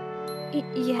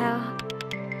 Yeah.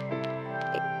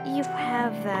 You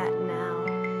have that now.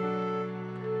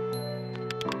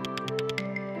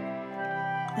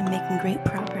 I'm making great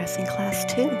progress in class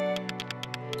too.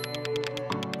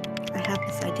 I have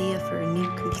this idea for a new,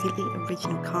 completely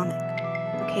original comic.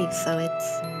 Okay, so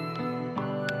it's...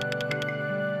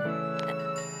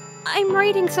 I'm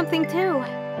writing something too.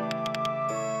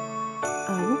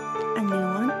 Oh, a new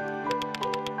one?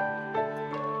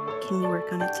 Can we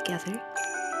work on it together?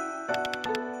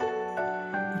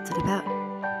 What's it about?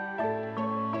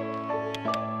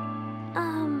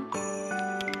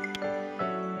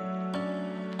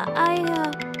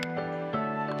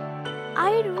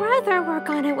 I'd rather work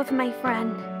on it with my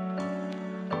friend.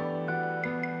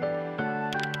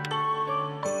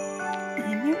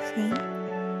 I'm your friend.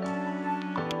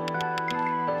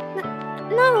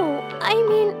 No, I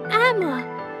mean Emma.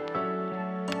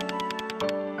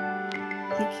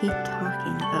 You keep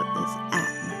talking about this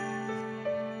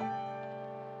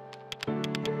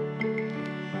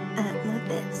Atma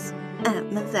this,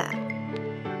 Atma that.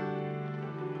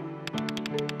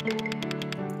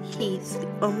 He's the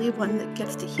only one that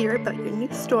gets to hear about your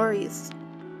new stories.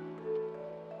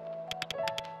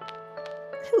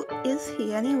 Who is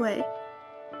he anyway?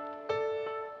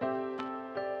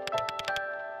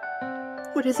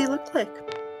 What does he look like?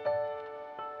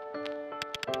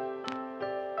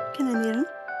 Can I meet him?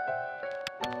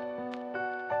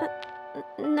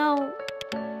 No.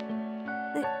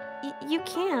 You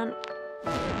can't.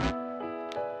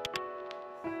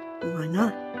 Why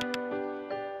not?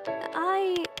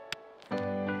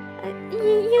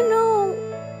 You know...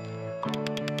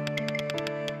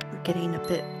 We're getting a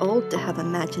bit old to have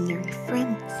imaginary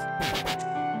friends.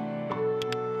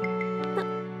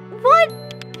 What?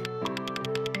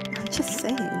 I'm just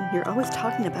saying, you're always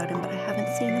talking about him, but I haven't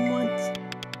seen him once.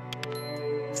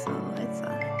 So I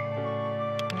thought...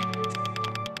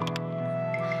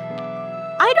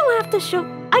 I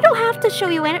don't have to show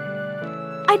you any...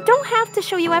 I don't have to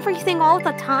show you everything all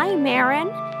the time,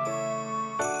 Marin.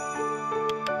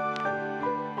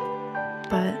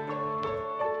 But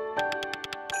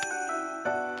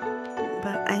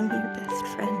I'm your best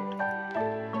friend.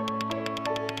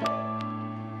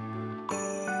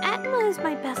 Atma is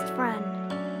my best friend.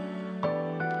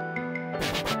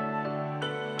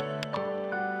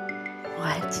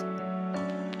 What?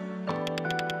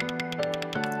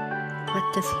 What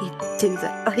does he do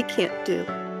that I can't do?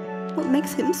 What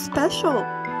makes him special?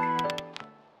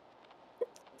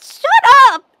 Shut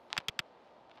up!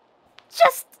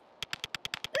 Just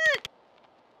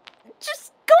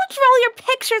go draw your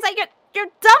pictures at your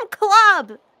dumb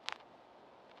club!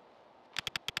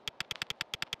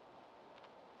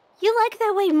 You like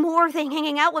that way more than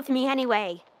hanging out with me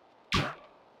anyway.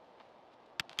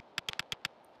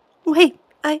 Wait,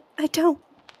 I don't.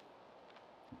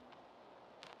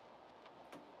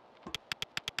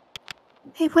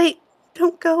 Hey, wait,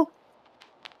 don't go.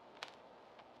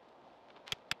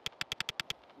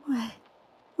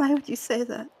 Why would you say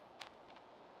that?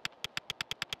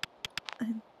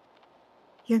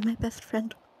 You're my best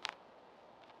friend.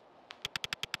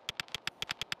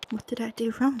 What did I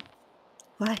do wrong?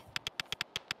 Why?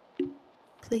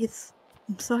 Please,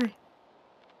 I'm sorry.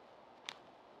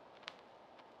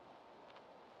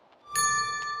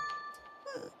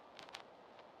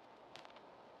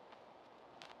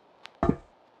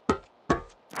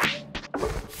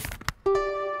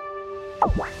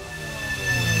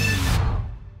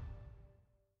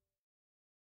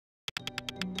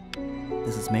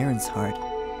 This is Marin's heart.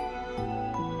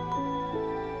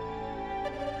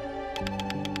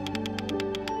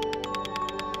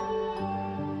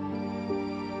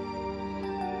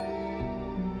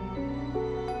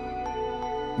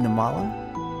 Nirmala?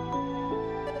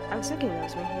 I was thinking that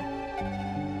was me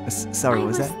here. Sorry, what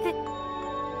was that?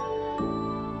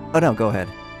 Oh no, go ahead.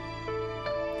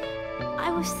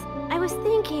 I was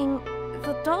thinking,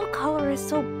 the dull color is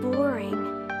so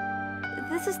boring.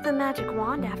 This is the magic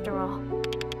wand after all.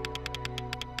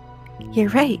 You're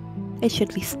right. It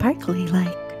should be sparkly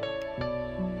like.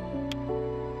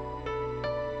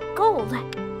 Gold.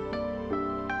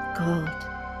 Gold.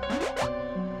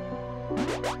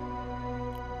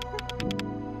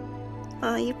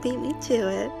 Oh, you beat me to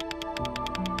it.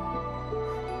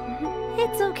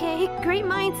 It's okay. Great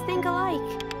minds think alike.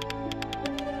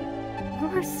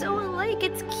 We're so alike,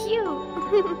 it's cute.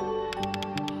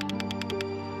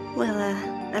 Well,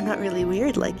 I'm not really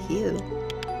weird like you.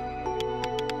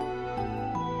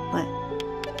 What?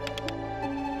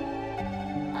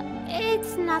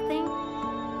 It's nothing.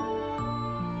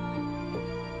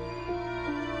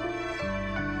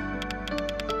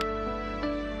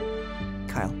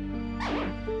 Kyle.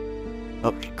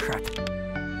 Oh, crap.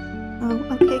 Oh,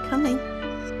 okay, coming.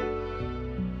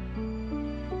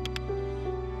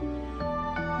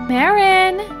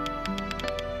 Marin!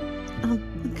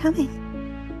 I'm coming.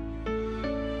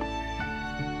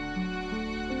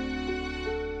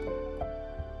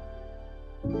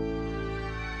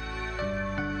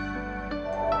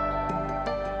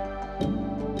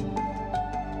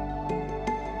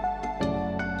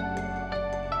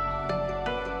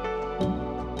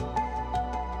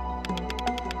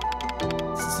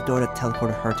 This is the door that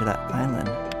teleported her to that island.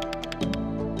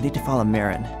 I need to follow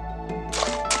Marin.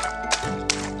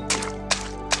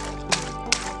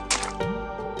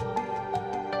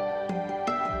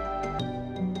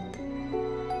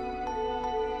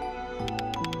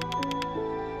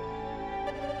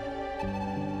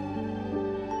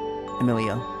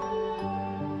 Emilio.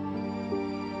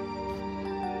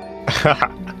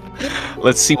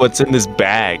 Let's see what's in this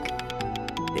bag.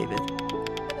 David.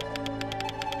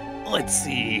 Let's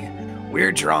see.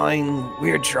 Weird drawing,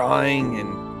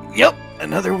 and yep,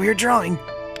 another weird drawing.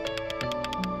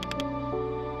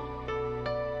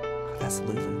 Oh, that's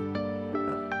Lulu.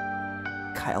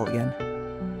 Kyle again.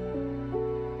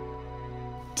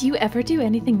 Do you ever do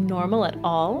anything normal at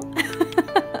all?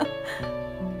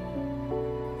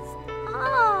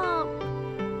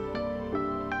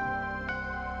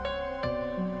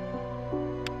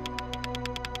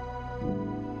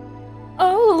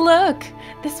 Oh, look!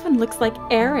 This one looks like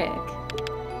Erik.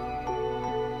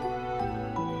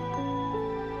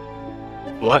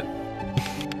 What?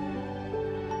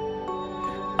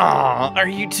 Aw, are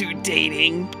you two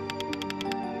dating?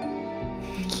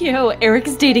 Yo,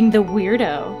 Erik's dating the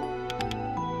weirdo.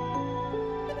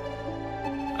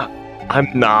 I'm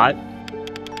not.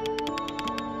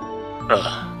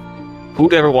 Ugh.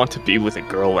 Who'd ever want to be with a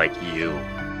girl like you?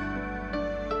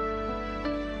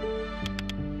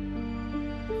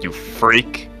 You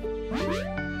freak.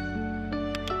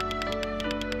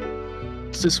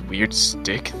 What's this weird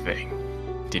stick thing?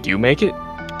 Did you make it?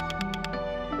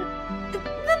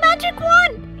 The magic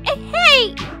wand!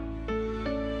 Hey!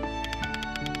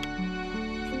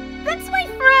 That's my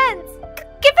friend's!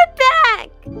 Give it back!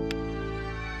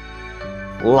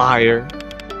 Liar.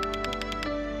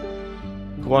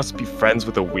 Who wants to be friends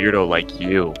with a weirdo like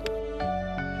you?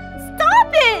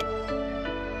 Stop it!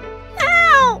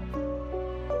 Ow!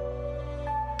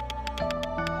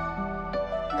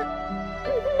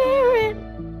 Marin,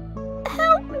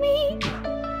 help me.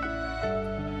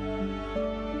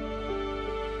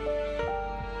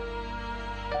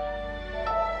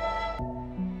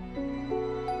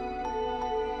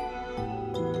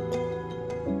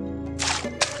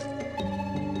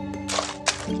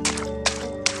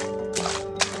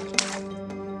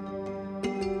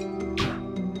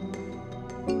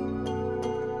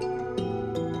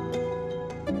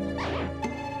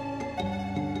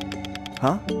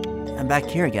 Huh? I'm back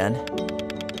here again.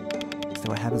 So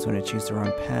what happens when I choose the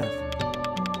wrong path?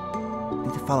 I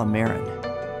need to follow Marin.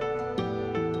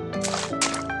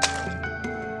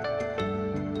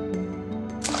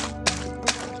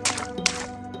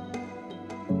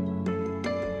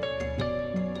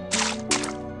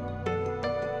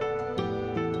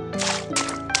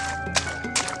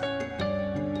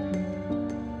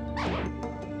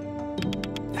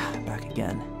 Back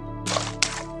again.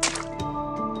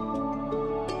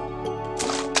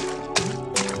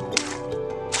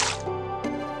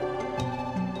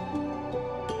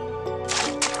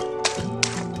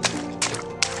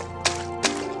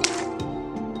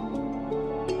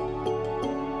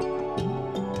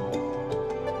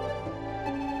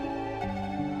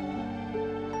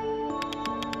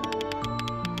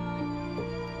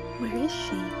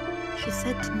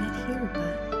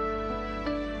 but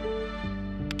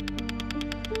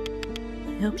I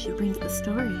hope she brings the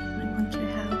story. I wonder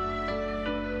how.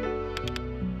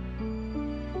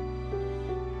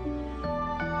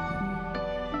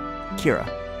 Kyra.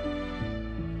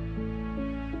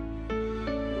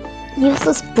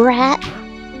 Useless brat.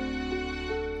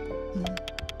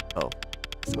 Oh,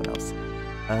 someone else.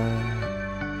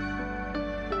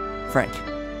 Frank.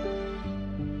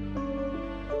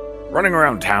 Running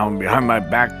around town behind my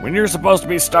back when you're supposed to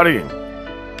be studying.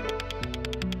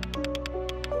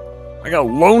 I got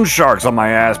loan sharks on my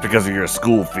ass because of your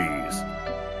school fees.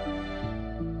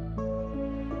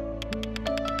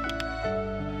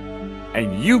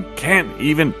 And you can't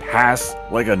even pass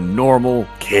like a normal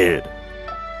kid.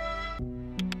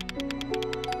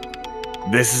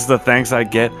 This is the thanks I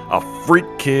get? A freak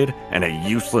kid and a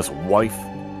useless wife?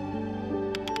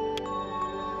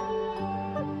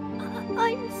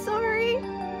 I'm sorry.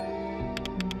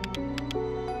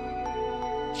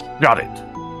 Got it.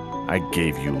 I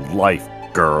gave you life,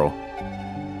 girl.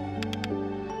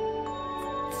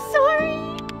 Sorry.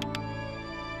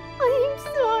 I'm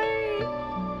sorry.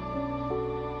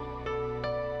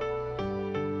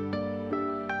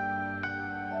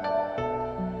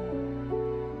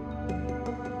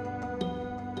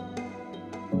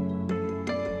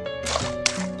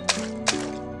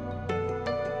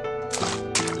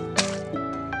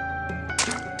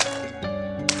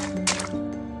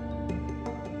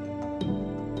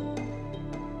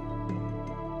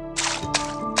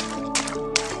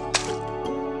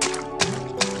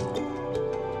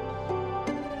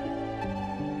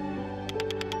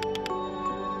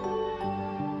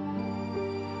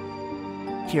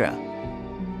 Kyra.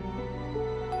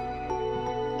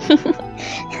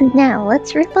 Now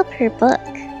let's rip up her book.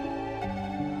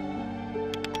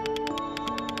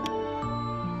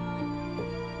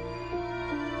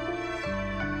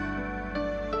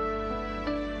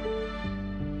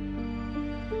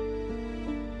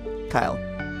 Kyle.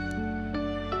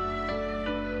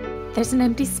 There's an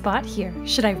empty spot here.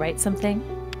 Should I write something?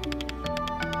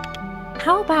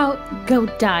 How about go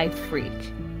die,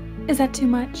 freak? Is that too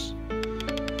much?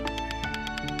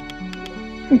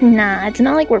 Nah, it's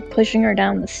not like we're pushing her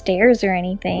down the stairs or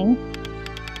anything.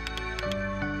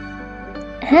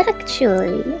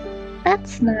 Actually,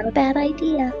 that's not a bad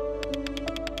idea.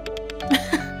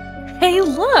 Hey,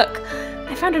 look!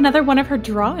 I found another one of her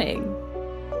drawing.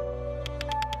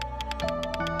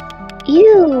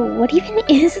 Ew, what even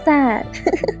is that?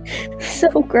 So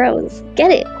gross. Get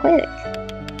it, quick.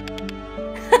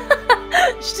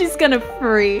 She's gonna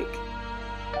freak.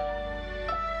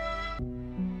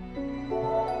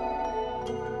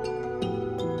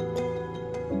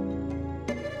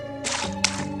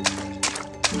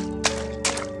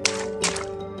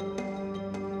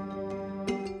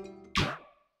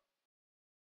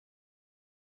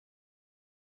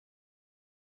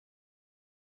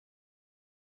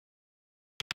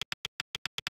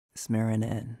 Is Marin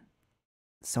in?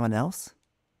 Someone else?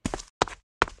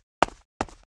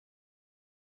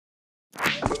 I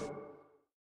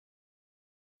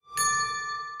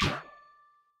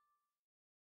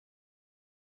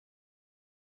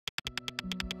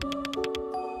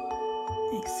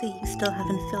see you still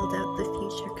haven't filled out the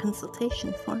future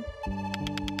consultation form.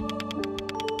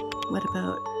 What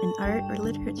about an art or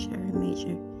literature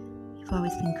major? You've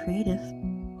always been creative.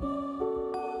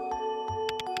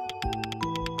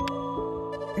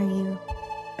 Are you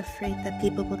afraid that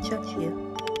people will judge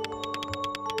you?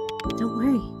 Don't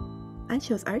worry. I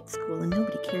chose art school and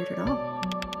nobody cared at all.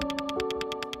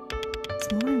 It's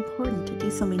more important to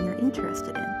do something you're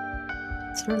interested in.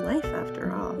 It's your life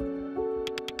after all.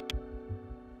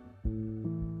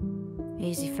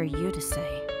 Easy for you to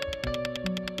say.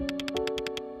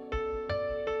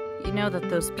 You know that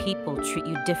those people treat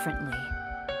you differently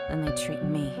than they treat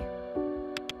me.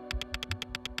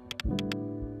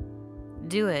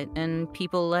 Do it, and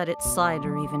people let it slide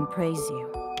or even praise you.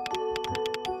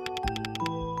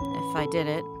 If I did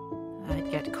it, I'd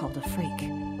get called a freak.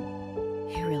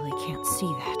 You really can't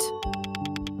see that.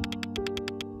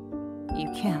 You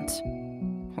can't.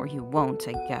 Or you won't,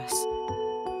 I guess.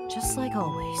 Just like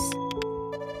always.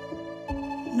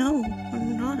 No,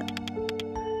 I'm not.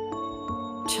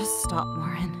 Just stop,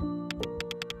 Marin.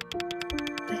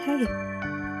 But hey,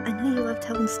 I know you love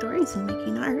telling stories and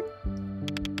making art.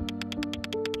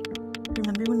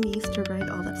 Remember when we used to write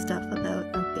all that stuff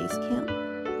about our base camp?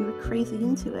 You were crazy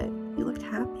into it. You looked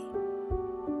happy.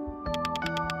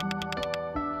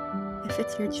 If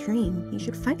it's your dream, you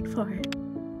should fight for it.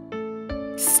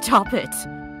 Stop it!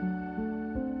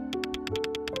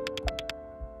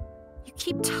 You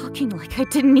keep talking like I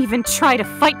didn't even try to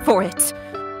fight for it.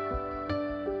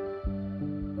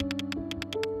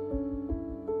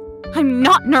 I'm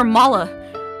not Nirmala.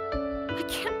 I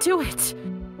can't do it.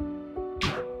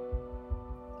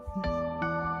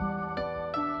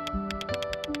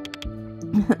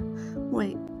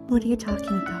 Wait, what are you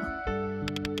talking about?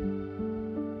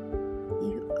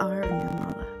 You are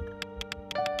Nirmala.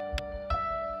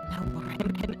 No,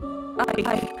 Marin,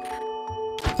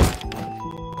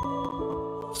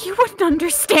 You wouldn't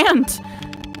understand.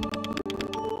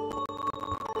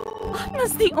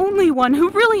 Anna's the only one who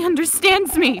really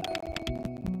understands me.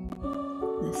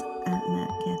 This Anna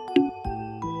again.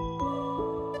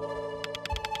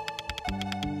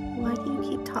 Why do you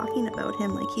keep talking about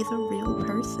him like he's a real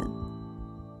person?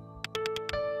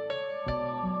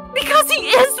 Because he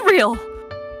is real!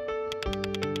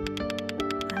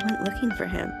 I went looking for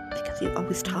him because you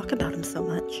always talk about him so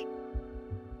much.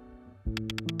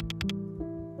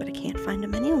 But I can't find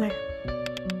him anywhere.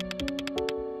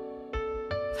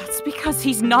 That's because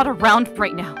he's not around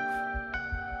right now.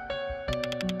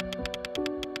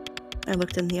 I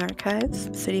looked in the archives,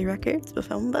 city records, the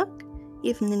phone book,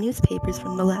 even the newspapers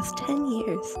from the last 10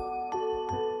 years.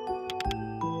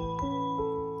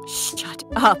 Shut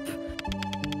up.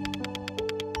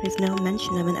 There's no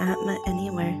mention of an Atma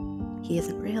anywhere. He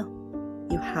isn't real.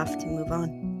 You have to move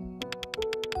on.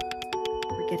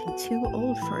 We're getting too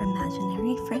old for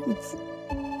imaginary friends.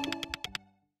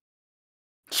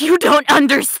 You don't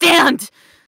understand!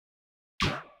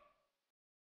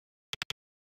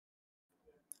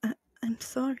 I'm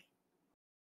sorry.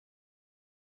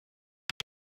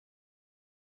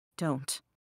 Don't.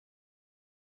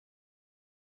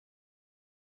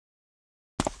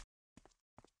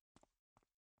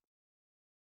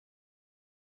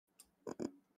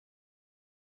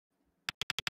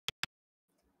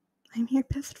 I'm your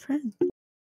best friend. What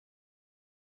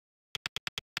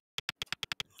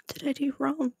did I do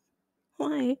wrong?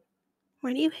 Why?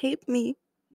 Why do you hate me?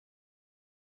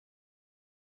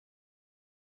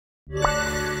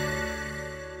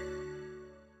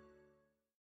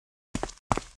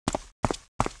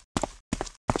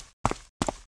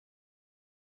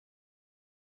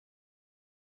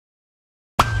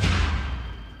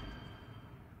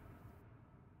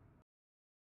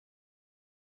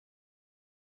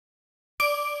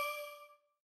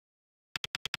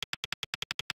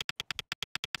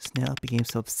 Snail became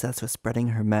so obsessed with spreading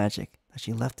her magic that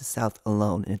she left the south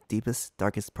alone in the deepest,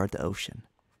 darkest part of the ocean.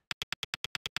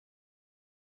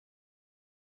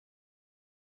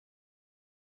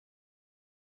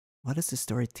 What does the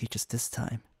story teach us this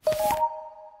time?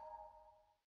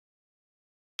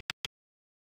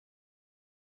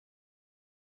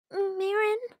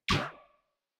 Marin?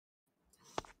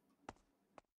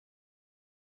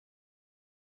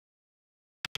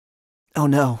 Oh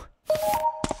no!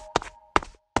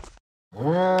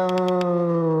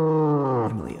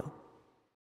 Emilio.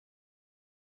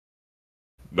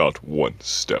 Not one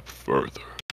step further.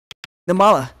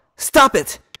 Nirmala, stop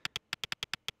it!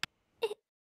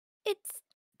 It's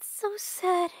so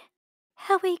sad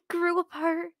how we grew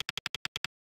apart.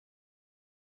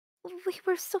 We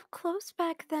were so close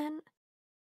back then.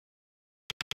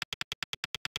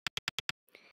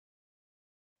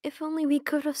 If only we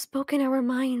could have spoken our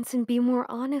minds and be more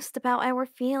honest about our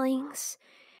feelings.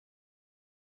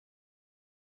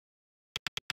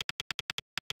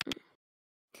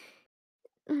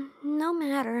 No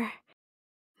matter.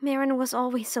 Marin was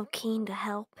always so keen to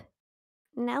help.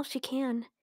 Now she can.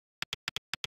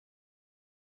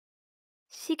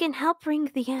 She can help bring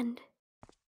the end.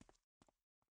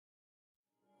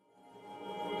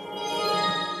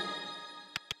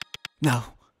 No.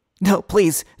 No,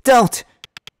 please, don't!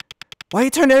 Why you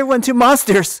turn everyone into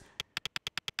monsters?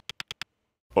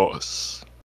 Us.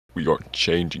 We aren't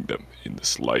changing them in the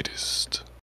slightest.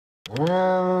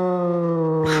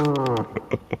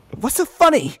 What's so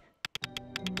funny?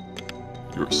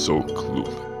 You're so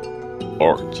clueless,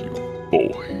 aren't you,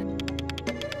 boy?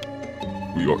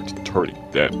 We aren't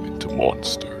turning them into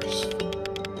monsters.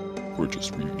 We're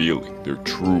just revealing their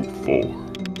true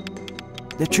form.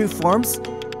 Their true forms?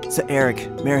 So Erik,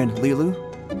 Marin, Lulu?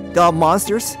 They're all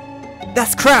monsters?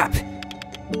 That's crap!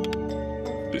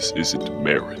 This isn't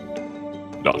Marin.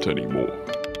 Not anymore.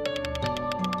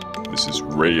 This is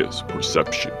Raya's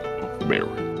perception of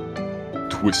Marin,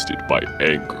 twisted by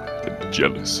anger and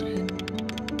jealousy.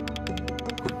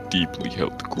 Her deeply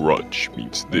held grudge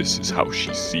means this is how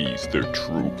she sees their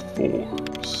true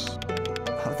forms.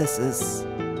 Oh, this is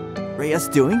Raya's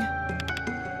doing?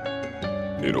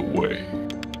 In a way.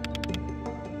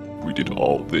 We did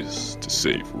all this to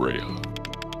save Raya.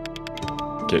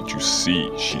 Can't you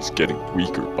see she's getting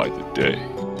weaker by the day?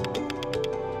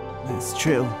 That's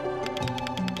true.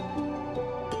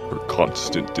 Her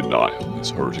constant denial is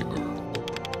hurting her.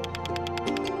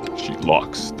 She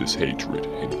locks this hatred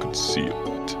in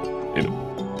concealment, in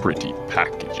a pretty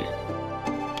packaging.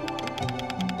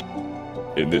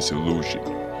 In this illusion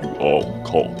you all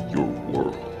call your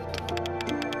world.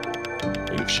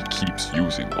 And if she keeps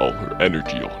using all her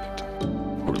energy on it,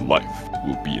 her life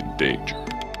will be in danger.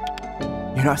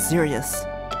 You're not serious.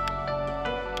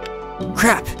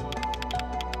 Crap!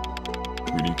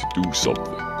 We need to do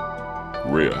something.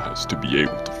 Raya has to be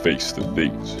able to face the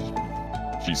things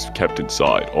she's kept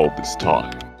inside all this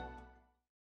time.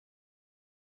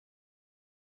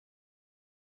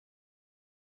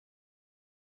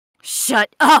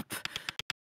 Shut up!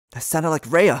 That sounded like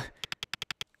Raya.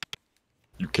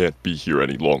 You can't be here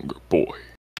any longer, boy.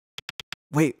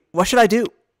 Wait, what should I do?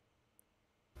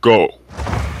 Go!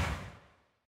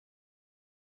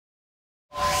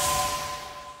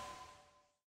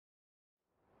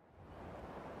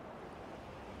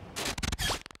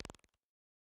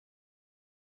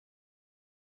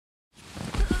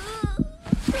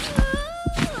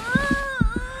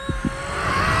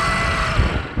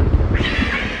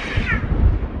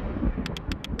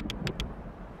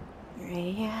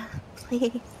 Raya,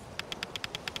 please.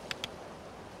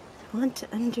 I want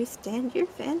to understand your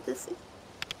fantasy.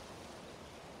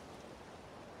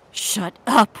 Shut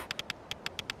up!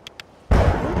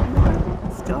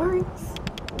 More stories.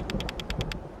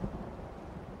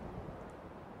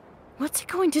 What's it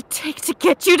going to take to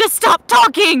get you to stop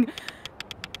talking?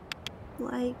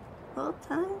 Like old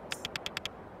times.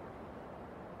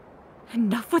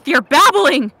 Enough with your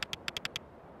babbling!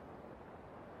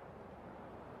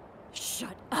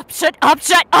 Shut up, shut up,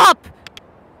 shut up!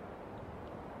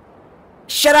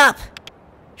 Shut up!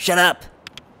 Shut up!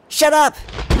 Shut up!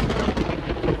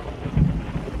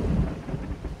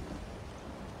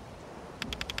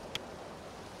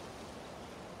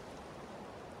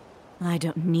 I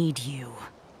don't need you.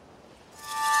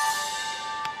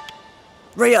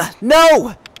 Raya,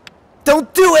 no!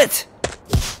 Don't do it!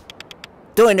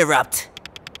 Don't interrupt.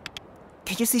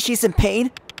 Can't you see she's in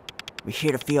pain? We're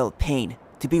here to feel pain,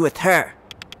 to be with her.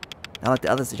 Not like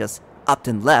the others who just upped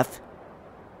and left.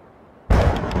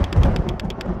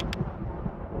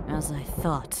 As I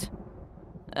thought,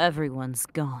 everyone's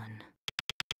gone.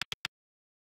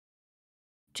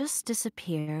 Just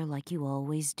disappear like you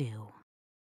always do.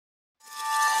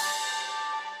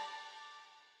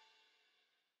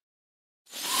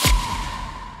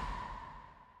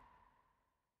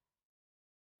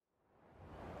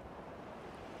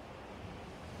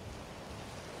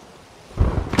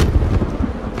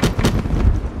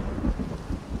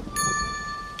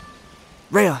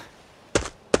 Raya!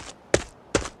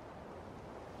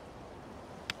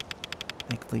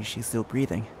 Thankfully, she's still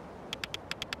breathing.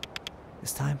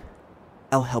 This time,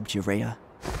 I'll help you, Raya.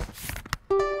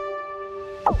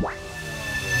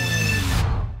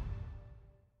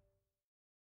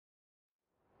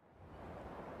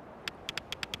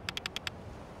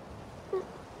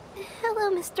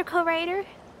 Hello, Mr. Co-writer.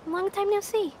 Long time no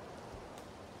see.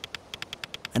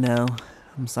 I know.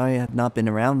 I'm sorry I've not been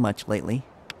around much lately.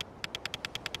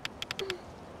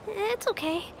 It's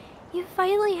okay. You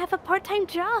finally have a part-time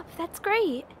job. That's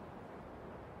great.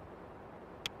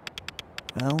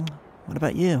 Well, what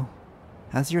about you?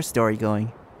 How's your story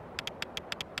going?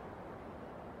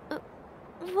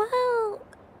 Well,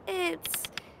 it's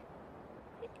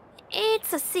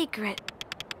a secret.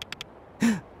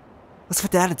 What's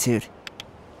with the attitude?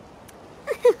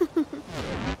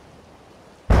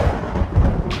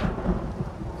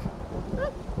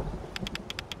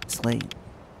 It's late.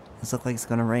 It looks like it's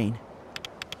gonna rain.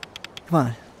 Come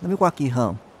on, let me walk you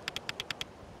home.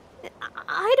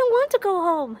 I don't want to go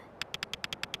home.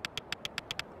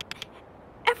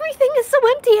 Everything is so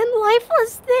empty and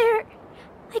lifeless there.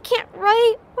 I can't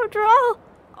write or draw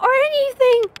or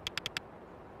anything.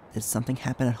 Did something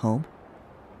happen at home?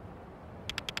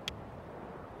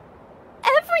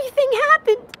 Everything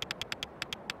happened.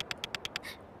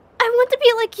 I want to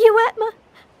be like you, Emma.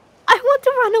 I want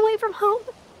to run away from home.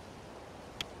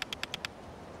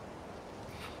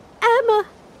 Emma,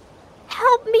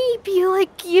 help me be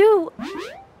like you.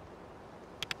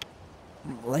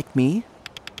 Like me?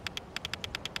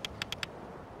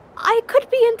 I could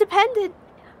be independent.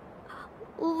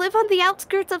 Live on the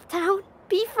outskirts of town.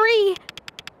 Be free.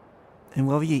 And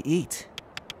what will you eat?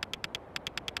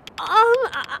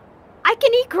 I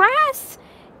can eat grass.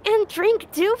 And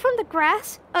drink dew from the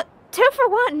grass. 2 for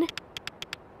 1.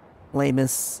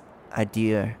 Lamest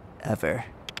idea ever.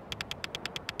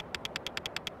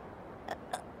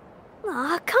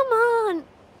 Aw, come on.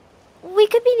 We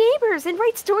could be neighbors and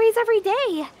write stories every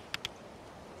day.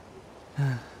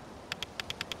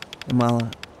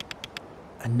 Nirmala,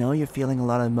 I know you're feeling a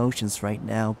lot of emotions right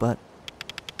now, but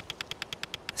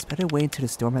it's better wait until the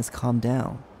storm has calmed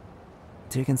down,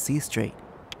 until you can see straight.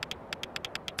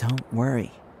 Don't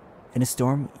worry. In a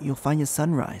storm, you'll find your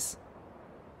sunrise.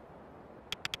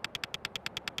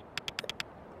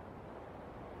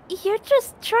 You're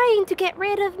just trying to get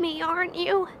rid of me, aren't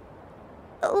you?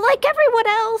 Like everyone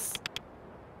else.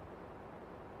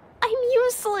 I'm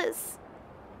useless.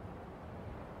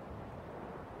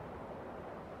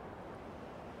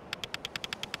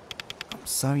 I'm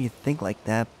sorry you think like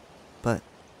that, but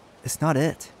it's not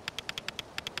it.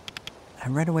 I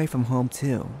ran away from home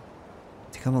too,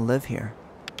 to come and live here.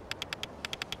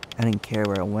 I didn't care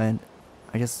where I went,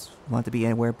 I just wanted to be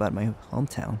anywhere but my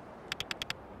hometown.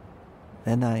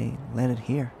 Then I landed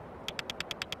here.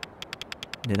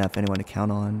 Didn't have anyone to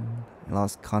count on. I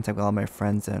lost contact with all my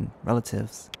friends and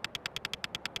relatives.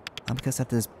 All because I had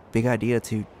this big idea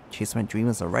to chase my dream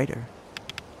as a writer.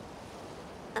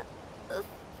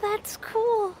 That's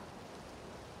cool.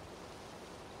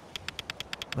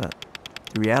 But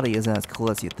the reality isn't as cool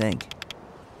as you think.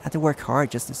 I have to work hard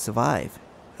just to survive.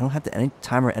 I don't have the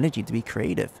time or energy to be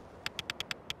creative.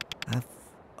 I've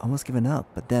almost given up,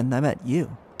 but then I met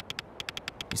you.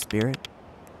 Your spirit,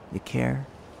 your care,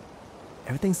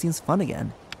 everything seems fun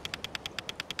again.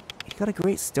 You got a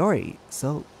great story,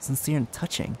 so sincere and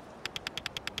touching.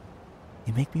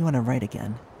 You make me want to write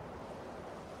again.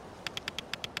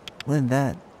 More than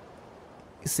that,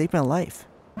 you saved my life.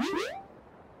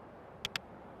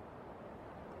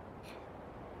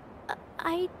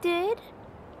 I did?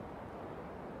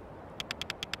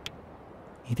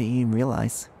 You didn't even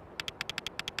realize.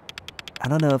 I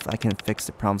don't know if I can fix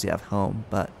the problems you have home,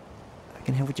 but I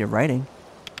can help with your writing.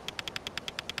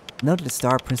 I know that the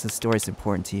Star Princess story is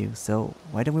important to you, so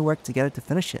why don't we work together to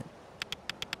finish it?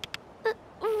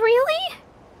 Really?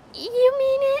 You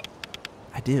mean it?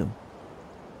 I do.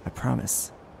 I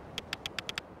promise.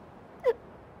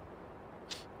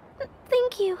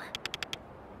 Thank you.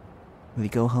 Will you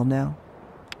go home now?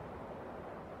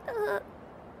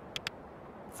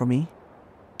 For me?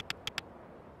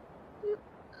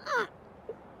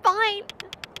 Fine.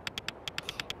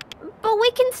 But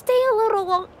we can stay a little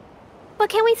long. But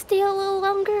can we stay a little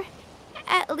longer?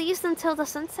 At least until the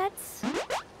sun sets?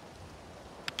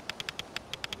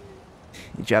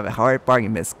 You drive a hard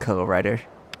bargain, Miss Co-Writer.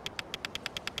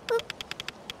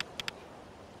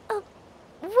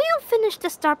 We'll finish the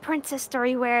Star Princess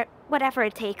story whatever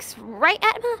it takes, right,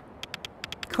 Atma?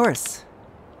 Of course.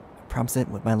 I promise it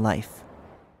with my life.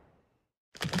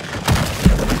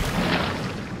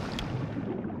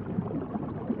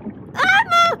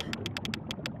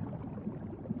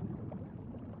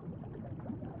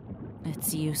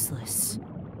 It's useless.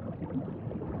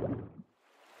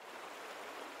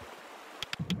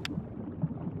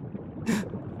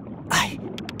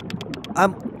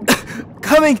 I'm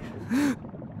coming!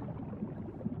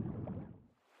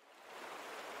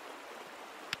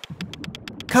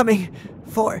 Coming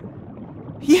for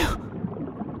you!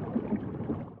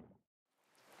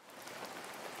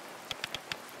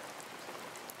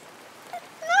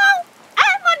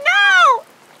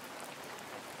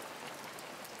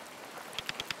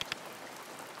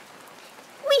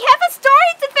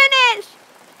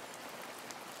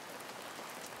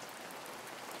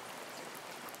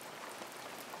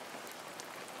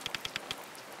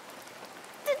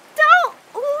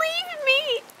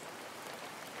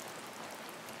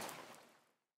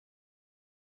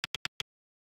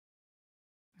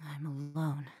 I'm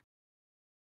alone.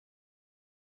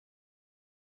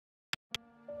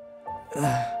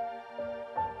 A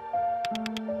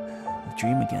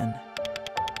dream again.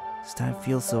 This time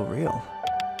feels so real.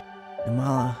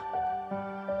 Nirmala.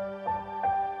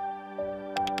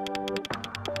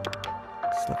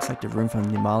 This looks like the room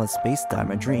from Nirmala's space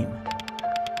diamond dream.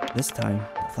 This time,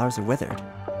 the flowers are withered.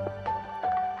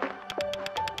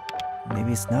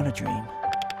 Maybe it's not a dream.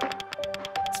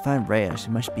 Let's find Raya.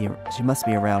 She must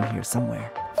be around here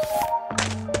somewhere.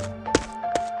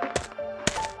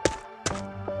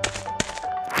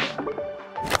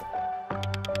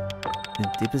 In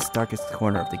the deepest, darkest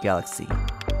corner of the galaxy,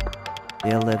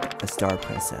 there lived a star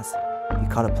princess. Who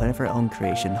called a planet of her own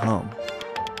creation home.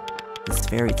 This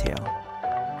fairy tale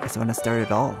is the one that started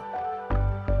it all.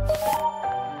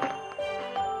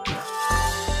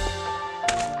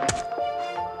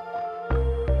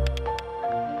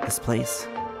 This place.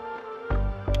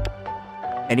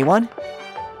 Anyone?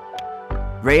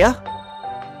 Raya?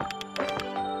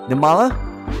 Nirmala?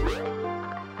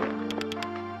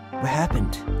 What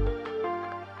happened?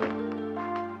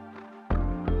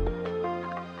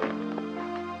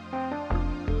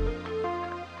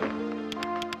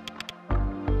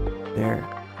 They're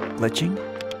glitching?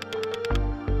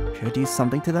 Should I do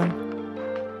something to them?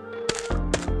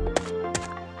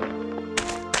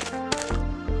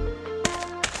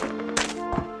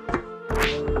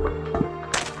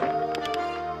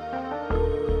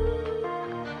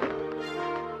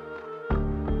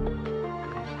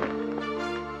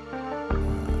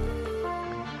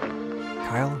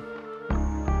 Kyle?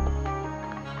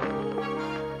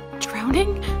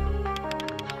 Drowning?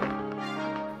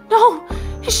 No!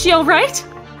 Is she alright?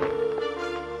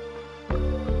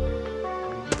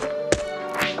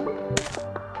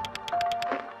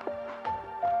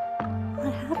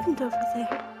 What happened over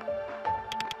there?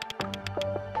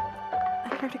 I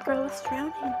heard a girl was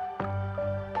drowning.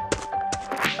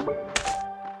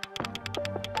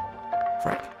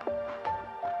 Frick.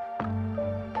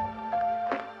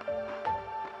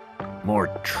 More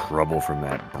trouble from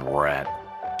that brat.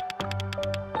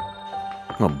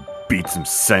 I'll beat some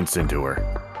sense into her.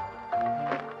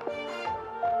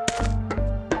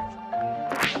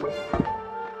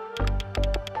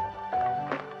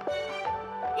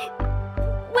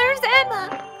 Where's Emma?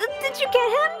 Did you get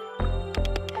him?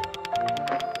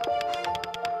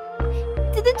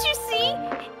 Didn't you see?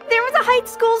 There was a high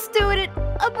school student,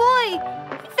 a boy.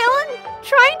 He fell in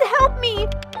trying to help me.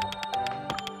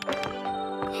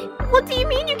 What do you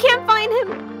mean you can't find him?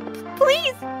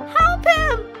 Please, help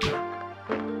him!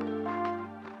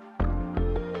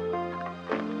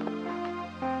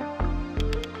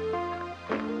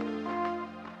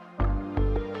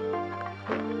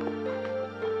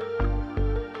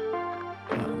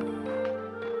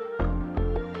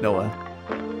 Noah.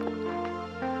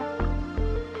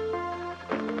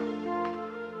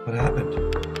 What happened?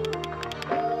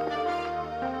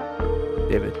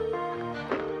 David.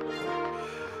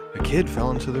 A kid fell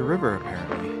into the river,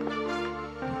 apparently.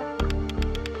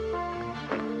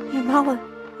 Nirmala,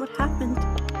 what happened?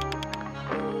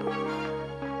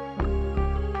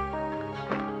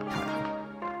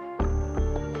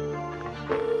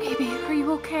 Baby, are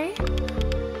you okay?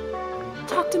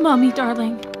 Talk to Mommy,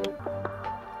 darling.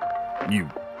 You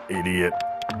idiot.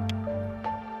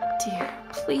 Dear,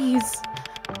 please.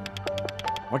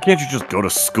 Why can't you just go to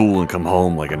school and come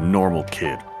home like a normal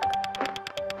kid?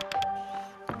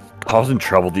 Causing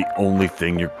trouble the only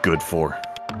thing you're good for.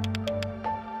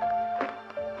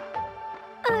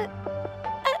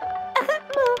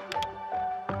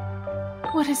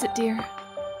 What is it, dear?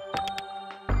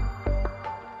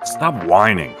 Stop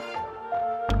whining.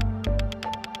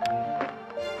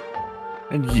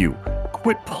 And you,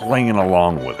 quit playing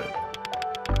along with it.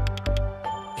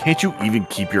 Can't you even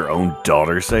keep your own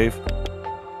daughter safe?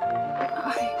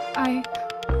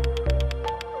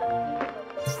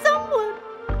 Someone!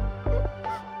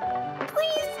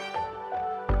 Please!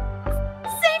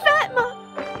 Save Atma!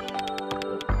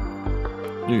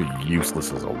 You're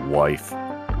useless as a wife.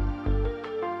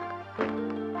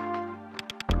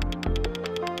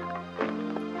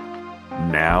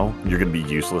 Now, you're gonna be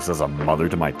useless as a mother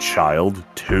to my child,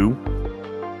 too?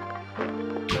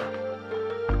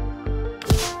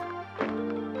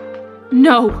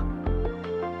 No!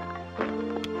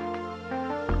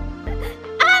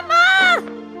 Atma!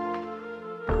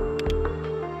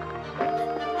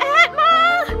 Atma!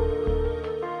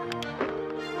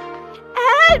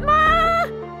 Atma!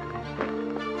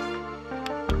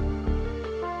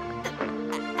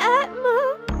 Atma!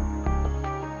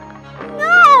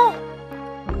 No!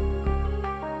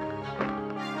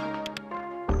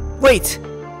 Wait!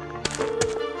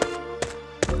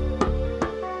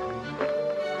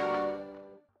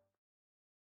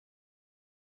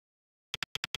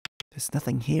 There's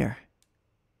nothing here.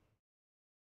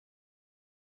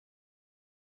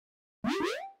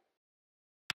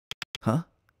 Huh?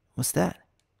 What's that?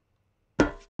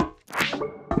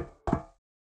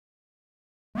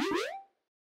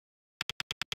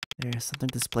 There's something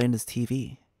displayed in this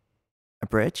TV. A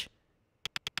bridge?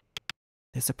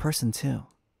 There's a person too.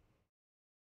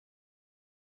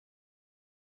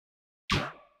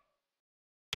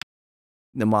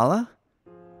 Nirmala?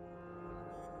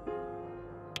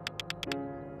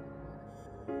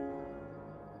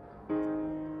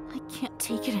 I can't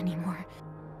take it anymore.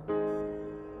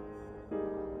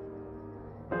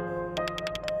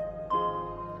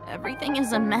 Everything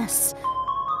is a mess.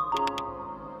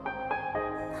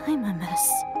 I'm a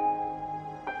mess.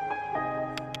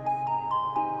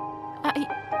 I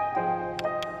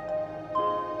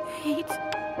hate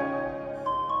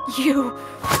you.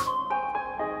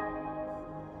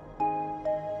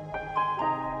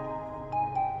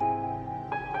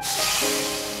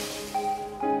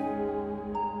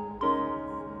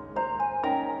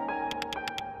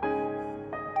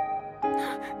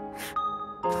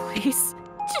 Please,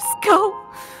 just go.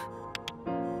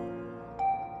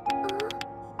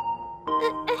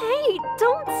 Hey,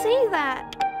 don't say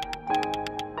that.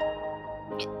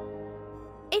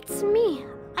 It's me.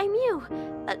 I'm you.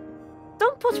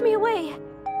 Don't push me away.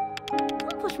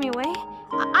 Don't push me away.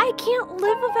 I can't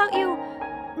live without you,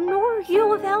 nor you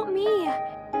without me.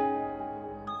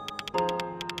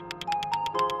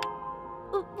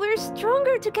 We're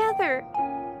stronger together.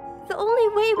 The only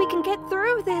way we can get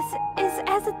through this is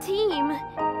as a team.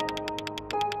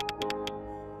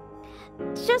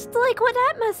 Just like what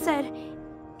Atma said.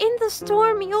 In the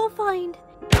storm, you'll find...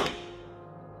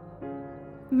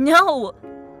 No!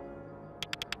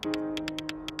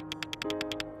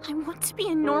 I want to be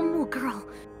a normal girl,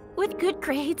 with good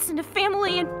grades and a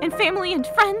family and family and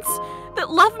friends that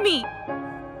love me.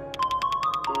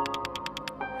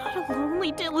 Not a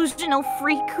lonely, delusional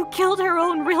freak who killed her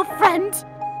own real friend.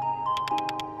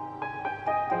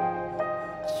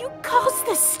 You caused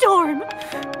this storm. It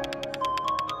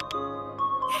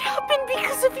happened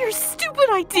because of your stupid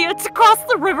idea to cross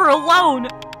the river alone.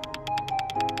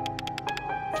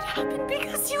 It happened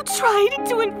because you tried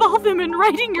to involve him in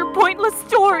writing your pointless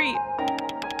story.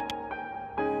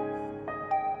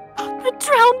 I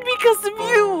drowned because of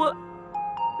you.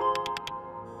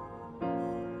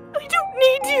 I don't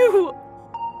need you.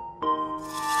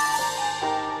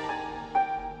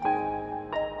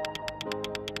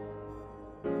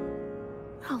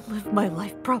 I'll live my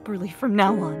life properly from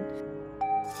now on.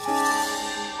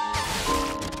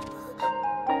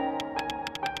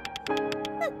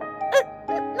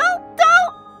 No,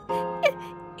 don't!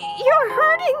 You're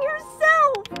hurting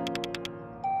yourself!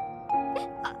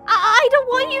 I don't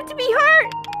want you to be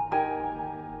hurt!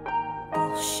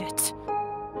 Bullshit.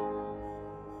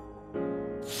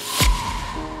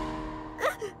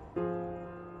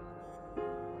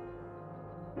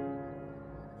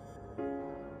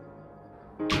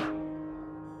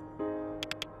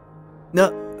 No,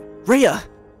 Raya!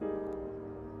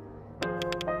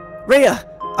 Raya,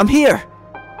 I'm here!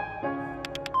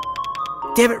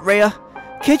 Damn it, Raya!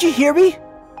 Can't you hear me?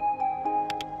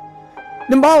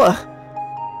 Nirmala!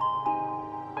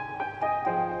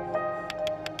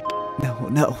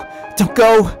 No, don't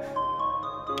go!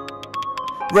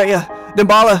 Raya,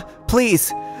 Nirmala,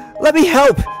 please, let me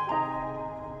help!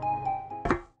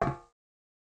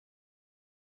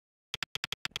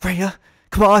 Raya,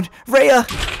 come on, Raya!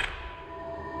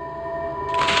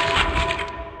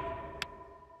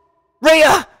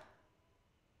 Raya!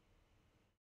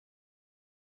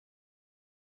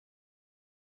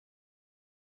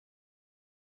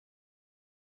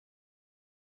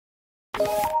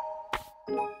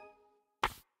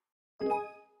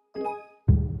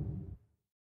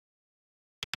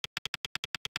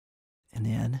 In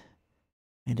the end,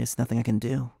 there's nothing I can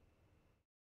do.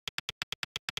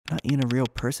 Not even a real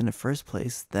person in the first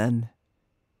place, then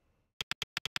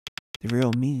the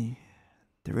real me,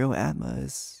 the real Atma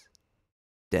is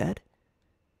dead?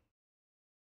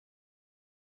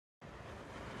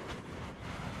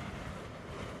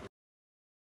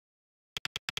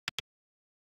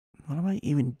 What am I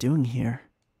even doing here?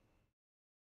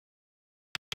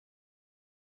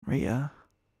 Raya.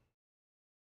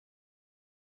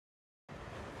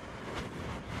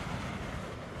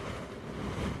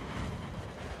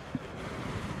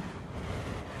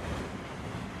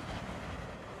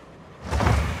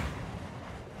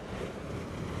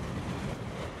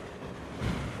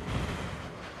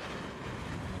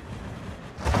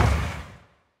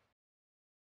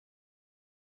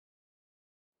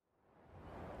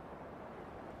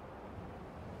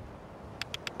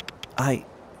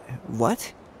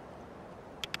 What?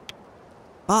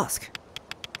 Bosch,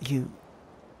 you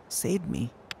saved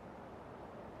me.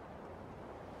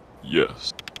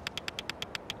 Yes.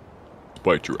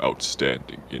 Despite your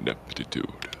outstanding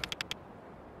ineptitude,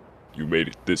 you made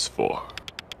it this far.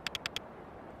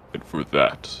 And for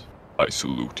that, I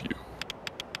salute you.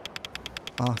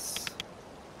 Boss.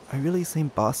 Are you really the same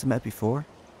boss I met before?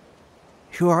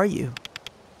 Who are you?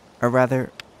 Or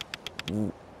rather,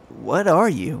 what are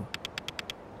you?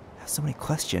 I have so many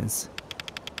questions.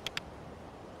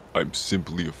 I'm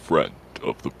simply a friend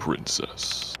of the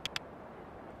princess.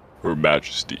 Her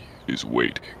Majesty is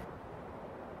waiting.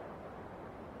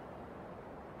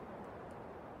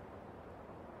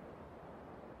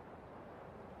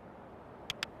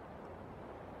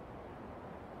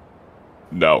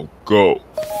 Now go.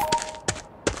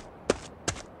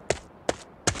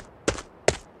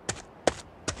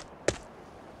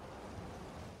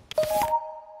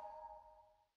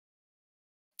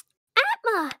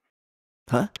 Atma!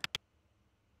 Huh?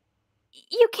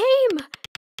 You came!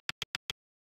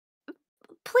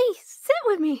 Please, sit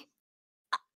with me.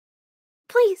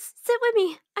 Please, sit with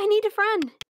me. I need a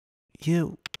friend.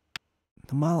 You...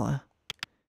 Nirmala...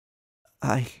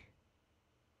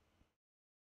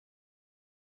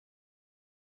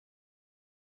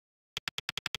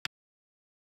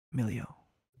 Emilio.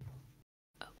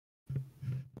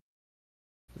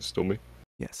 It's still me?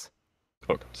 Yes.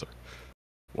 Okay, sorry.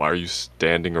 Why are you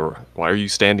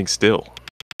standing still?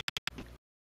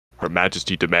 Her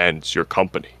Majesty demands your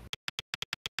company.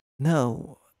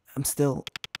 No, I'm still...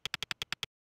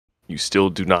 You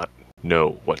still do not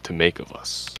know what to make of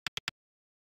us.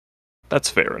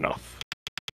 That's fair enough.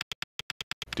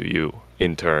 Do you,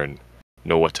 in turn,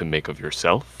 know what to make of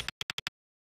yourself?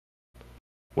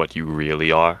 What you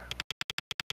really are?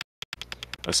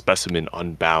 A specimen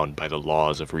unbound by the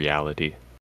laws of reality,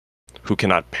 who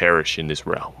cannot perish in this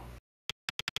realm.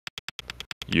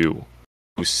 You,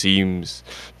 who seems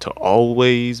to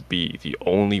always be the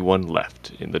only one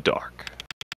left in the dark.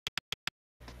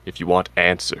 If you want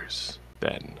answers,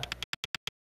 then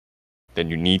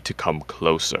you need to come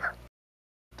closer.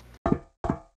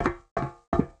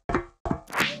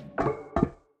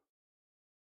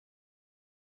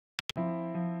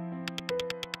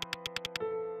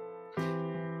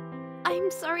 I'm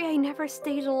sorry I never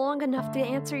stayed long enough to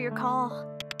answer your call.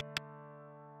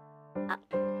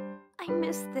 I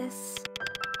miss this.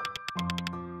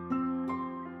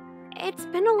 It's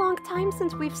been a long time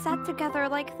since we've sat together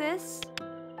like this.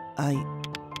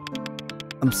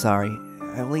 I'm sorry.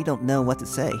 I really don't know what to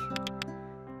say.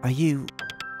 Are you...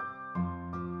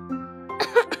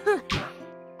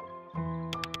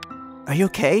 Are you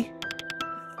okay?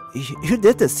 Who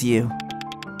did this to you?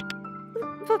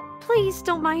 But please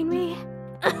don't mind me.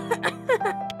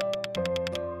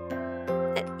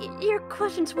 Your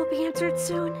questions will be answered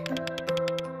soon.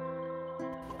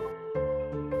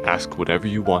 Ask whatever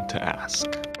you want to ask.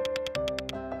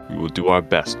 We will do our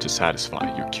best to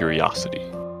satisfy your curiosity.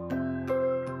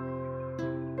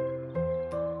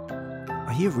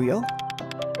 Are you real?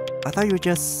 I thought you were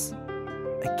just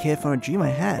a kid from a dream I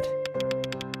had.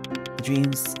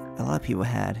 Dreams a lot of people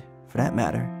had, for that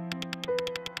matter.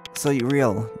 So you're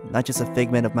real, not just a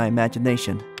figment of my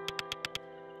imagination.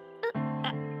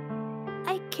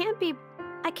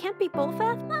 I can't be both,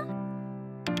 Athma?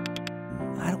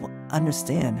 I don't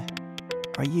understand.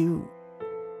 Are you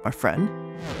my friend?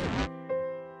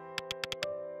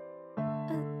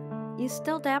 You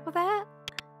still dab with that?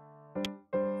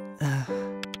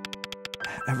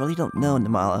 I really don't know,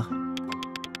 Nirmala.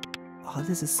 All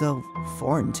this is so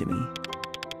foreign to me.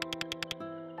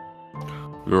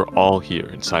 We are all here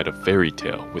inside a fairy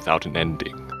tale without an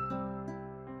ending.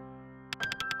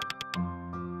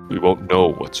 We won't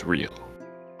know what's real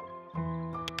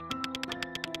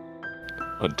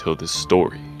until this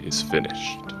story is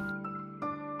finished.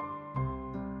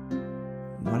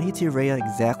 What are you to Raya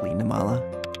exactly, Nirmala?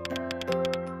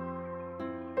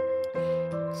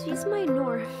 She's my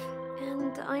North,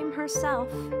 and I'm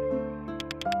herself.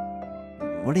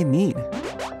 What do you mean?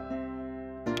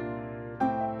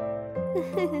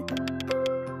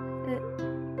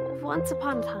 Once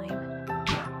upon a time.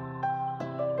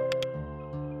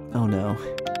 Oh no.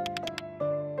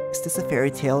 Is this a fairy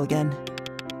tale again?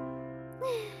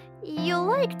 You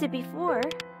liked it before.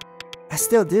 I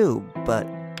still do, but...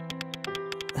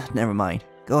 Never mind.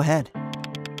 Go ahead.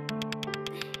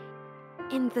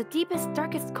 In the deepest,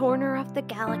 darkest corner of the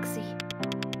galaxy,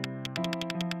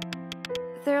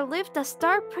 there lived a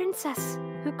star princess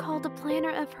who called a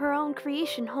planet of her own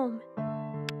creation home.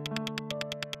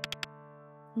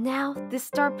 Now, this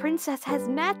star princess had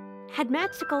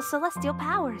magical celestial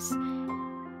powers.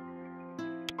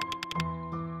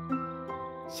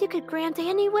 She could grant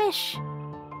any wish.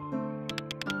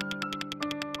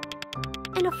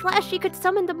 In a flash, she could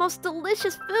summon the most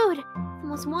delicious food, the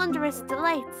most wondrous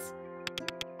delights.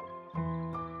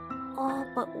 All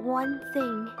but one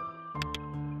thing.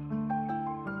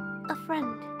 A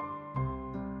friend.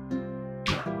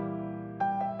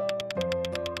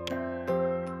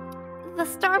 The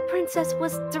Star Princess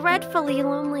was dreadfully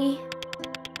lonely.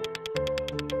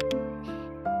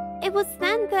 It was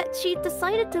then that she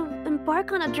decided to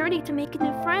embark on a journey to make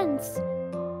new friends.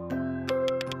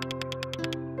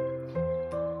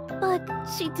 But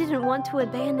she didn't want to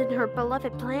abandon her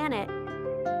beloved planet.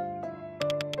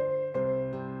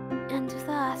 And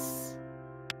thus,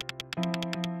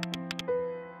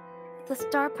 the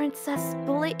Star Princess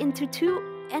split into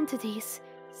two entities,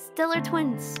 stellar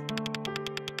twins.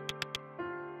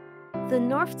 The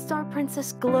North Star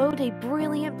Princess glowed a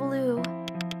brilliant blue,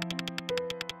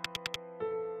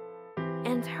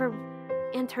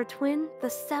 and her twin, the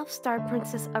South Star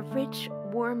Princess, a rich,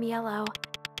 warm yellow.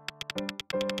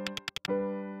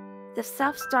 The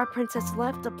South Star Princess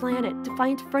left the planet to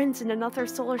find friends in another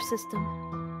solar system.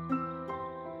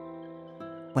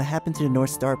 What happened to the North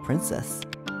Star Princess?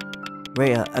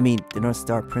 The North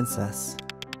Star Princess.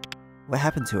 What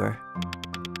happened to her?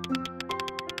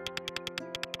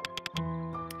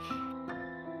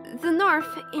 The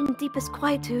North, in deepest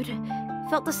quietude,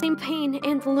 felt the same pain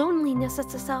and loneliness as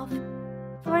the South,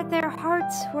 for their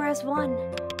hearts were as one.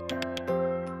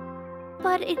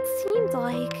 But it seemed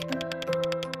like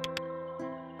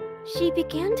she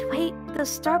began to hate the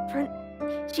South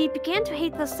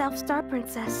Star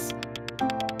Princess.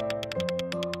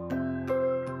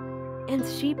 And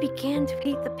she began to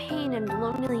hate the pain and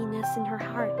loneliness in her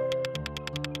heart.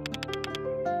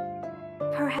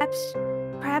 Perhaps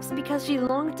because she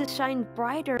longed to shine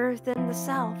brighter than the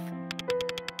South.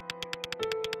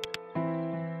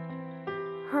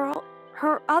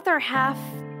 Her other half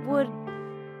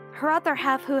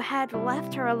who had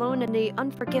left her alone in the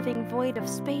unforgiving void of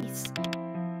space.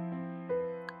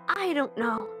 I don't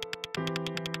know.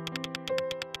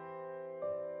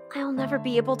 I'll never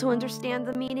be able to understand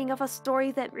the meaning of a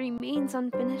story that remains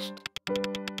unfinished.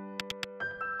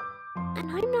 And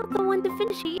I'm not the one to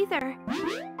finish it either.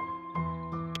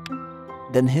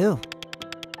 Then who?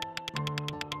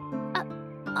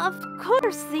 Of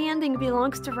course, the ending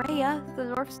belongs to Raya, the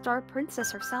North Star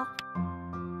Princess herself.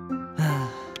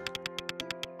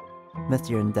 Missed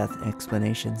your in-depth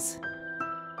explanations.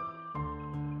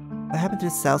 What happened to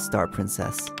the South Star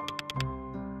Princess?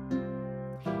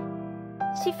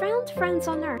 She found friends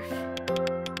on Earth.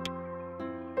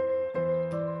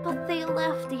 But they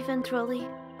left eventually.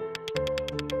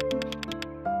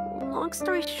 Long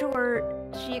story short,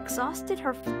 she exhausted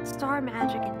her star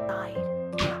magic and died.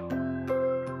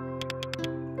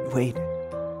 Wait,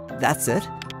 that's it?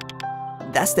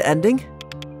 That's the ending?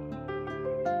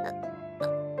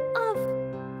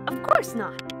 Of course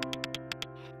not.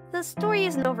 The story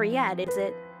isn't over yet, is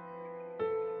it?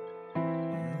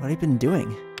 What have you been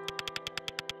doing?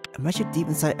 I met you deep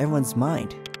inside everyone's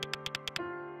mind.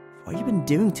 What have you been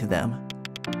doing to them?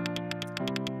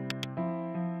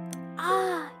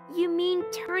 Ah, you mean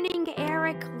turning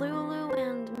Erik, Lulu,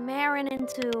 and Marin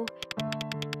into...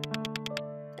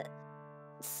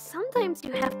 Sometimes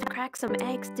you have to crack some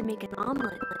eggs to make an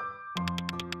omelet.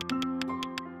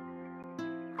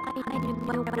 I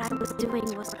knew what I was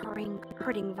doing was hurting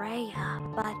Raya,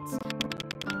 but...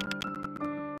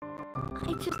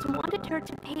 I just wanted her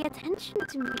to pay attention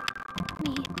to me.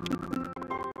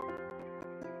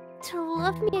 To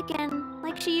love me again,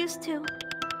 like she used to.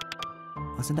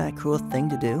 Wasn't that a cruel thing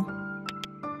to do?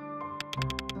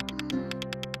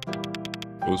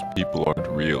 Those people aren't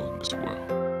real in this world.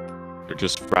 They're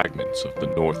just fragments of the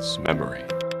North's memory.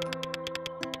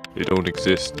 They don't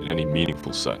exist in any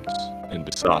meaningful sense, and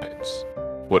besides,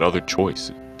 what other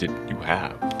choice didn't you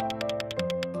have?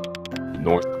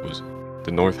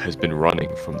 The North has been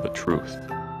running from the truth,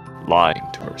 lying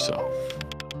to herself.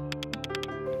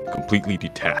 Completely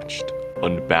detached,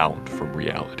 unbound from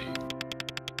reality.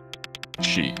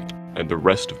 She, and the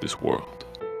rest of this world,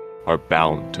 are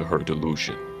bound to her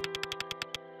delusion.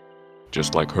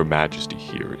 Just like Her Majesty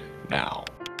here now.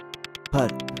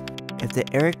 But if the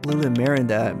Erik, Lulu, and Marin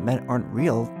that I met aren't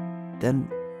real, then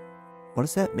what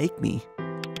does that make me?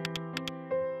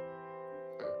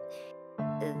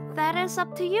 That is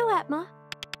up to you, Atma.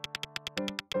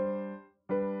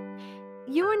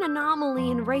 You're an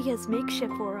anomaly in Raya's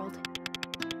makeshift world.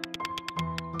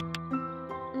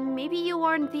 Maybe you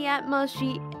aren't the Atma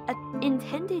she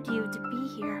intended you to be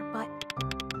here, but...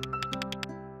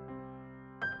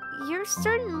 You're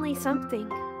certainly something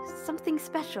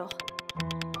special.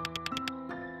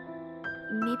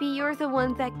 Maybe you're the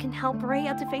one that can help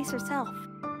Raya to face herself.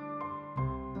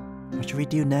 What should we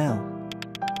do now?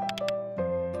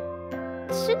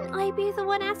 Shouldn't I be the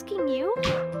one asking you?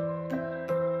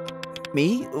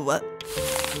 Me? What?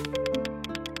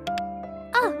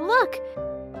 Oh, look!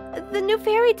 The new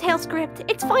fairy tale script!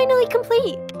 It's finally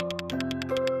complete!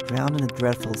 Drowned in a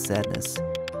dreadful sadness,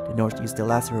 the North used the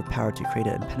last of her power to create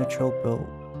an impenetrable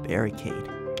barricade,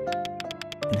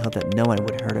 in hope that no one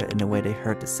would hurt her in the way they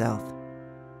hurt the South.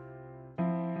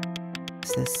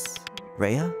 Is this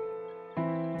Raya?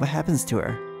 What happens to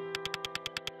her?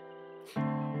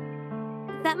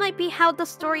 That might be how the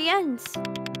story ends.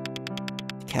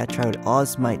 The cat tried with all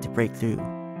his might to break through,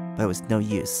 but it was no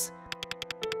use.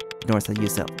 The North had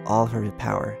used up all her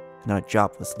power, and not a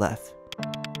drop was left.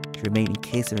 She remained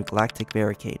encased in a galactic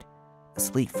barricade,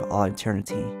 asleep for all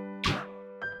eternity.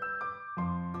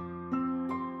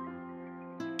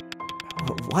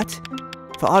 What?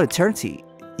 For all eternity?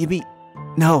 You mean...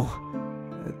 No.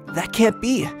 That can't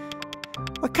be.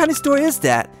 What kind of story is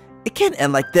that? It can't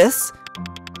end like this.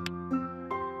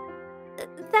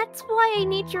 That's why I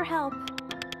need your help.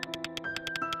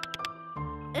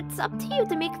 It's up to you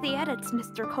to make the edits,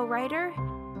 Mr. Co-writer.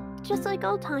 Just like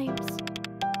old times.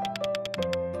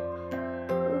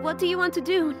 What do you want to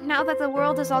do now that the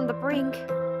world is on the brink?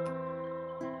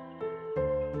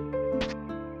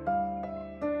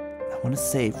 I want to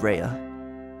save Raya.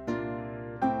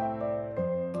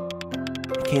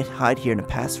 I can't hide here in the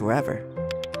past forever.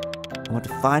 I want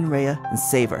to find Raya and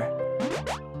save her.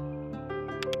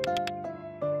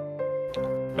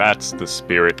 That's the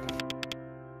spirit.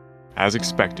 As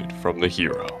expected from the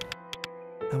hero.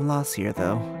 I'm lost here,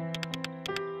 though.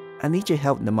 I need your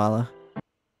help, Nirmala.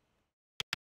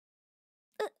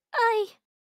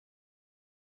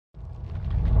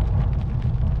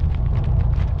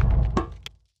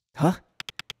 Huh?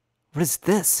 What is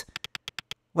this?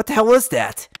 What the hell was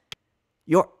that?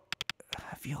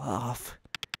 I feel off.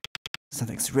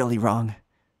 Something's really wrong.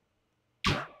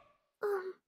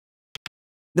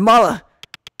 Nirmala!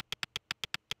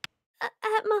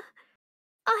 Atma,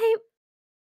 I'm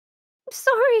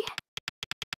sorry.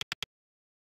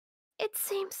 It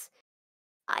seems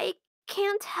I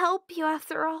can't help you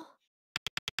after all.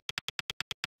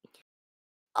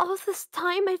 All this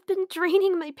time I've been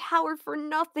draining my power for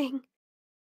nothing.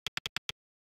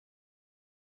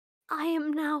 I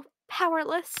am now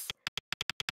powerless.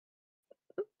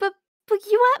 But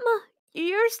you, Atma,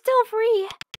 you're still free.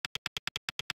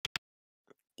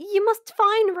 You must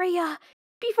find Raya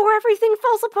before everything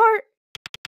falls apart.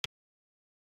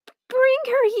 Bring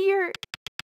her here.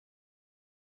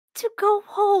 To go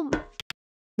home.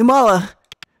 Nirmala!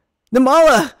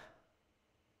 Nirmala!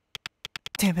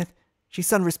 Damn it.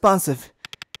 She's unresponsive.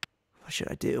 What should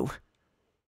I do?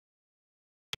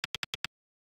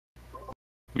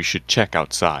 We should check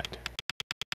outside.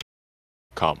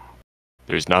 Come.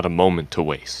 There's not a moment to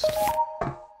waste.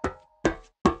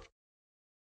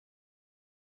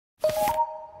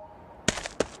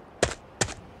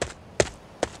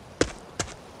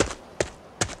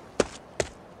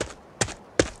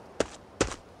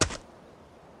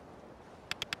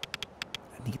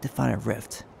 I need to find a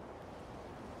rift.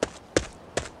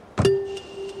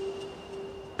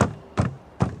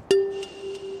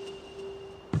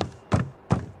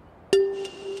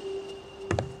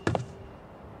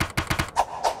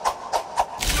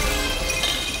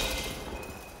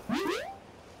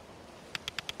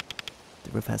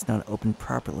 The rift has not opened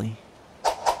properly.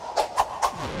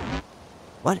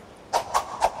 What?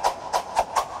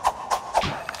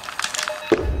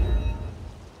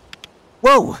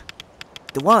 Whoa!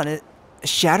 The one, it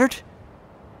shattered?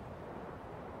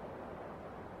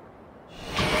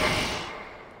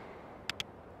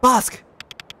 Bosch!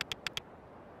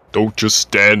 Don't just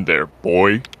stand there,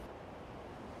 boy.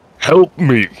 Help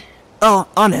me! Oh,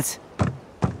 on it.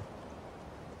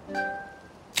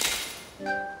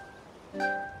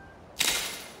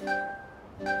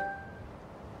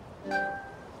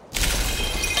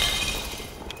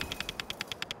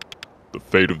 The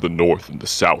fate of the North and the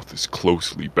South is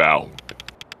closely bound.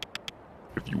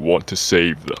 If you want to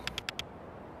save them,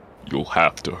 you'll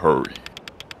have to hurry.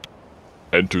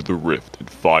 Enter the rift and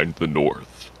find the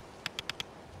North.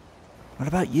 What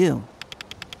about you?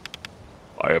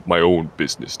 I have my own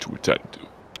business to attend to.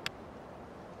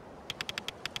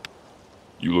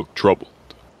 You look troubled.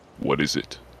 What is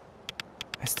it?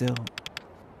 I still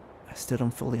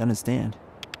don't fully understand.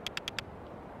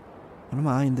 What am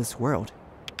I in this world?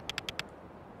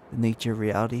 The nature of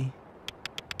reality?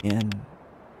 And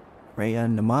Raya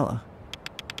and Nirmala?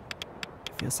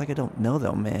 It feels like I don't know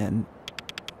them, and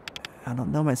I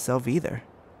don't know myself either.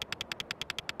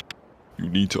 You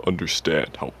need to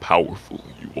understand how powerful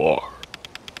you are.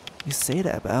 You say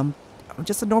that, but I'm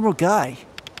just a normal guy.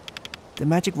 The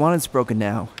magic wand is broken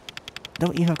now. I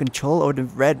don't even have control over the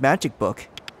red magic book.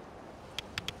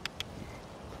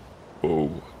 Oh.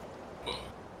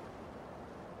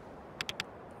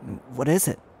 What is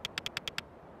it?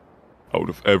 Out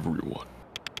of everyone,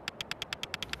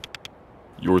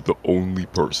 you're the only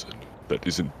person that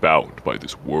isn't bound by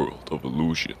this world of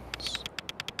illusions.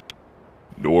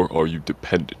 Nor are you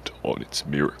dependent on its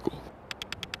miracle.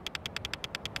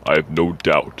 I have no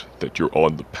doubt that you're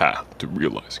on the path to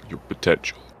realizing your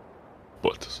potential,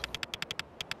 but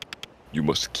you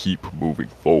must keep moving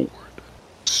forward.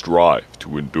 Strive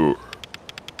to endure.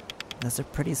 That's a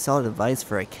pretty solid advice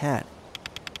for a cat.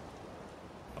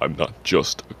 I'm not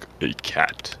just a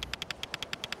cat.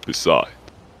 Besides,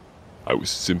 I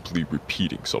was simply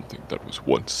repeating something that was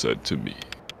once said to me.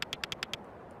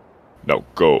 Now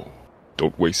go.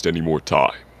 Don't waste any more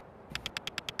time.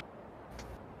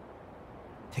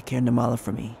 Take care of Nirmala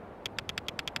for me.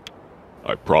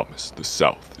 I promise the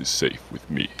South is safe with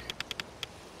me.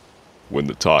 When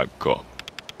the time comes,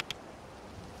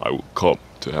 I will come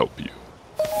to help you.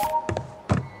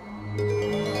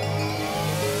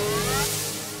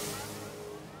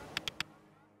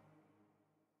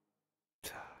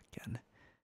 Again.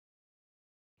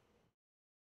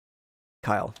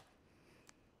 Kyle.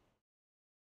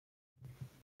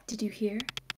 Did you hear?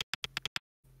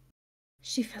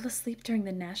 She fell asleep during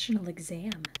the national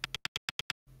exam.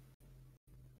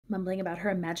 Mumbling about her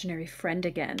imaginary friend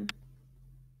again.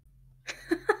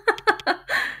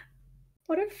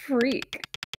 What a freak.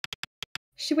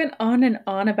 She went on and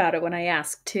on about it when I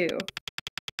asked, too.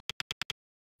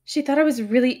 She thought I was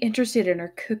really interested in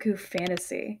her cuckoo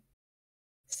fantasy.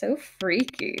 So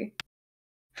freaky.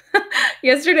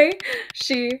 Yesterday,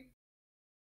 she...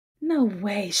 No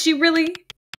way, she really...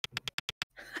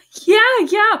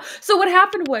 Yeah. So what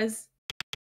happened was...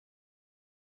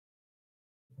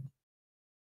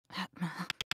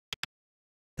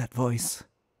 That voice.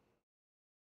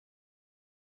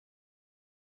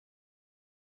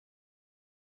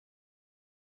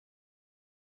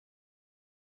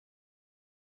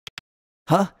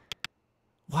 Huh?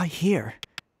 Why here?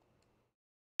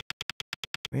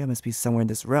 Raya must be somewhere in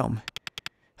this realm.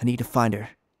 I need to find her.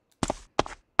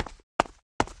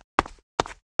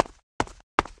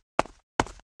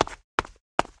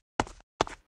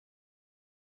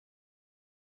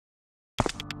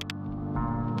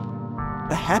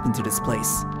 What happened to this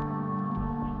place?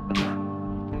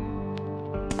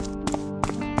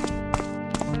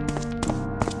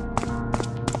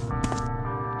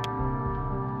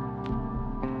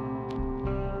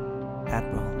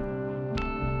 Admiral.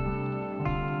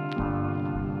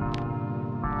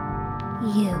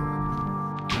 You.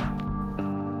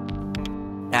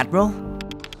 Admiral?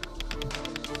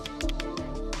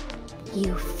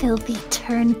 You filthy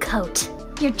turncoat.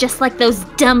 You're just like those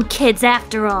dumb kids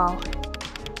after all.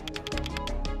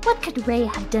 What could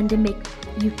Raya have done to make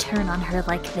you turn on her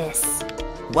like this?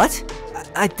 What?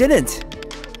 I didn't.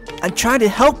 I'm trying to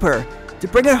help her, to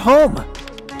bring her home.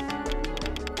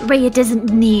 Raya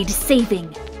doesn't need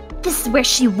saving. This is where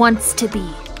she wants to be.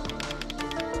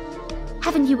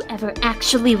 Haven't you ever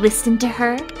actually listened to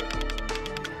her?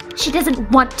 She doesn't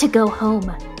want to go home.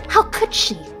 How could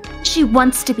she? She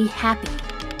wants to be happy.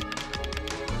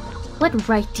 What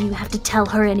right do you have to tell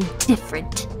her any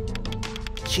different?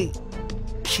 She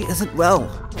isn't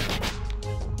well.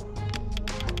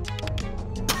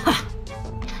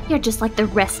 You're just like the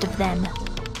rest of them.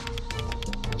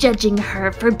 Judging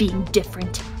her for being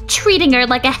different. Treating her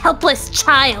like a helpless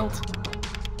child.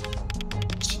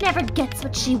 She never gets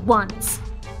what she wants.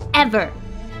 Ever.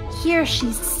 Here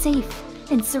she's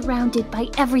safe and surrounded by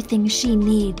everything she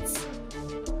needs.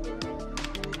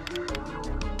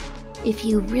 If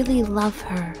you really love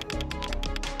her,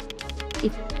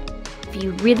 if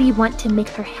you really want to make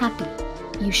her happy,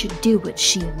 you should do what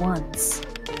she wants.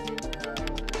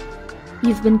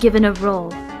 You've been given a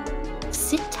role.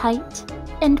 Sit tight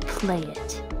and play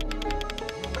it.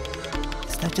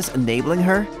 Is that just enabling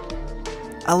her?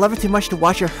 I love her too much to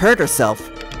watch her hurt herself.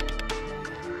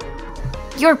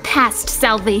 You're past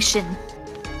salvation.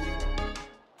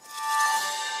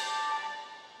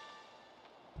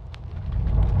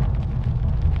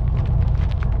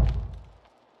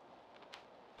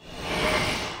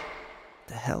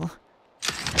 The hell?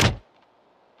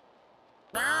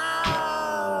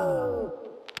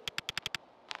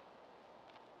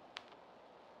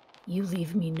 You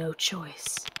leave me no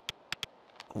choice.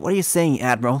 What are you saying,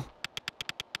 Admiral?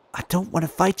 I don't want to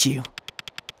fight you.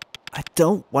 I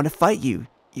don't want to fight you.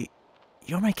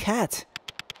 You're my cat.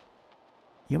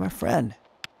 You're my friend.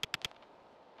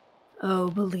 Oh,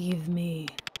 believe me.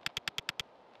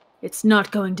 It's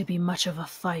not going to be much of a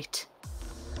fight.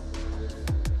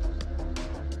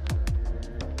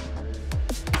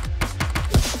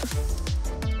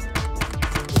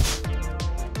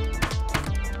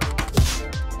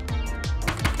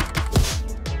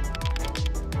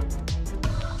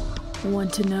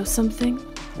 Want to know something?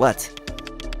 What?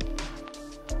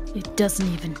 It doesn't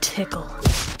even tickle.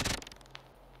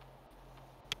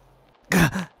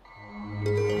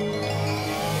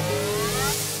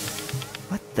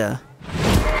 What the?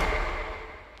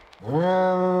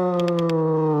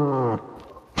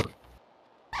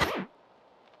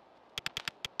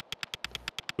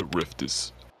 The rift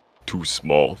is too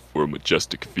small for a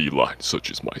majestic feline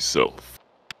such as myself.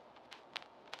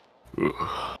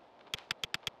 Ugh.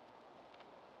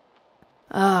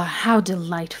 Ah, how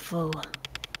delightful.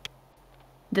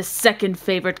 The second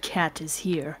favorite cat is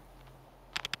here.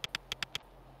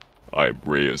 I'm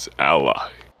Raya's ally,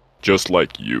 Just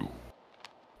like you.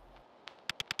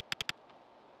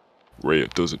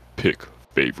 Raya doesn't pick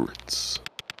favorites.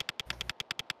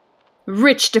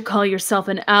 Rich to call yourself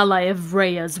an ally of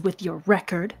Raya's with your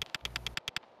record.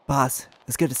 Boss,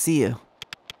 it's good to see you.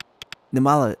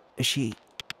 Nirmala, is she...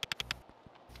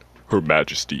 Her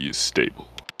Majesty is stable.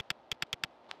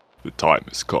 The time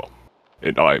has come,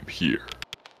 and I am here.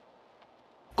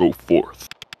 Go forth.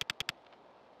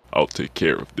 I'll take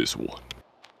care of this one.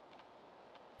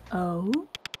 Oh?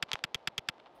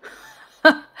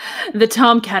 The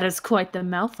Tomcat has quite the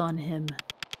mouth on him.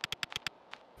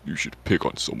 You should pick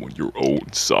on someone your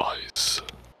own size.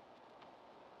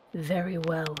 Very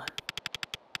well.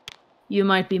 You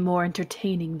might be more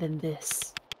entertaining than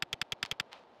this.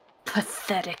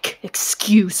 Pathetic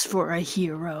excuse for a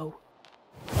hero.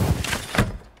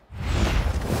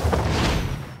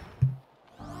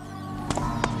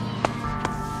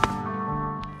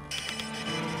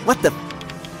 What the...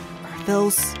 Are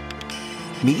those...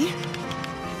 me?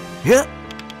 Yeah.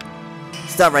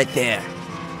 Stop right there.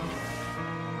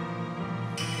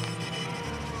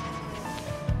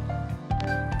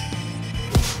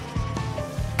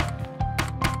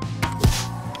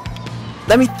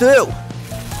 Let me through!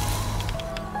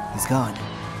 He's gone.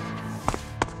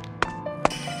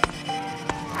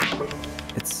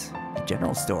 It's a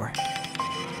general store.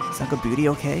 Is Uncle Booty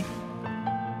okay?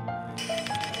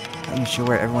 Not even sure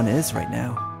where everyone is right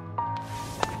now.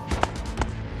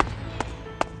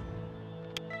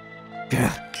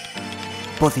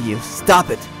 Both of you, stop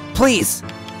it! Please!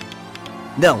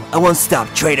 No, I won't stop,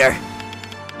 traitor!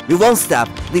 We won't stop!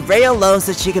 Leave Raya alone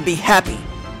so she can be happy!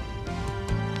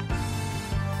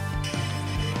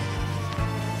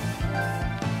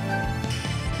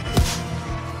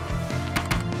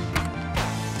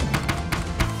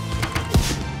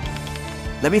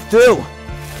 Let me through!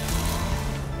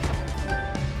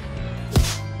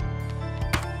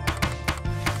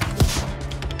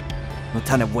 No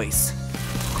time to waste.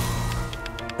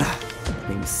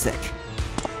 Make me sick.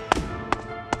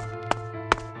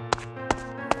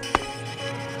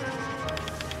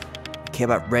 I care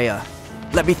about Raya.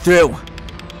 Let me through!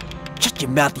 Shut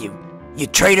your mouth, you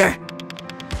traitor!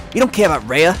 You don't care about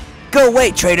Raya! Go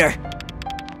away, traitor!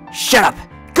 Shut up!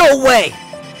 Go away!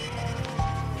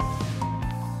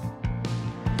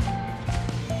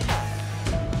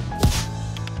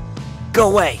 Go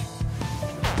away!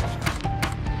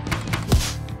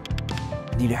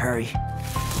 I need to hurry.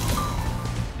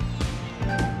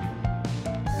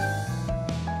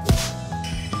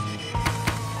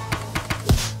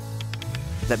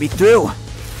 Let me through!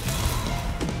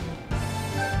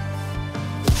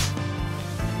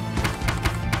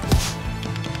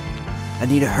 I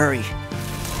need to hurry.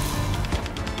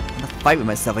 I'm not fight with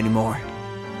myself anymore.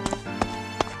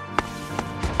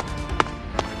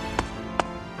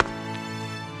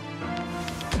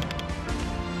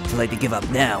 Too late to give up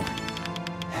now.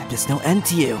 There's no end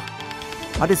to you.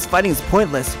 All this fighting is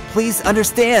pointless. Please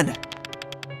understand.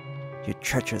 Your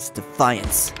treacherous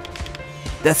defiance.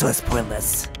 That's what's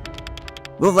pointless.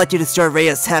 We'll let you destroy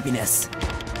Raya's happiness.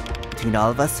 Between all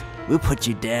of us, we'll put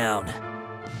you down.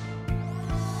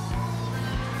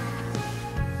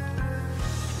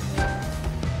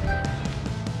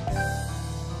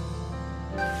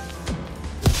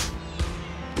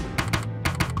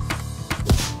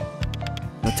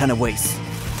 No time to waste.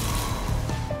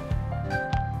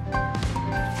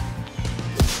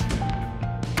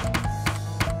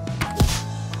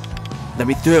 Let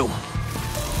me through.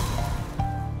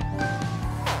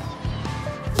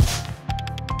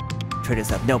 Traitors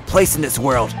have no place in this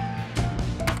world.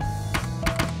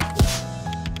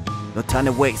 No time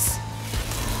to waste.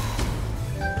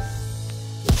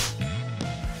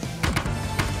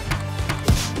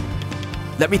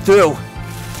 Let me through.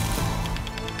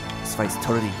 This fight's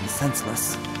totally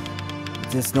senseless.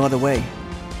 There's no other way.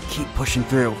 Keep pushing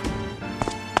through.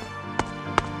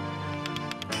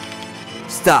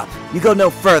 Stop! You go no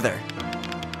further!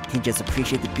 Can't you just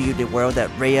appreciate the beauty of the world that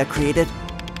Raya created?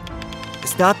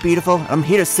 It's not beautiful, I'm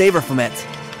here to save her from it!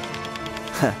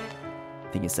 Huh.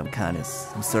 Think you're some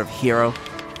sort of hero?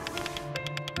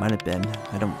 Might have been.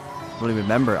 I don't really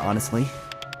remember, honestly.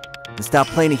 Just stop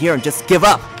playing a hero and just give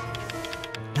up!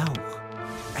 No.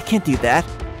 I can't do that.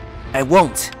 I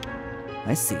won't.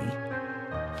 I see.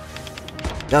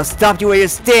 Now stop you where you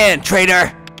stand,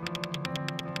 traitor!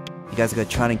 You guys are gonna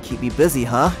try and keep me busy,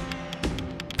 huh?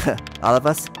 All of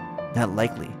us? Not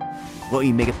likely. Won't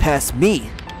you make it past me?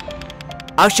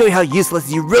 I'll show you how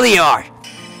useless you really are!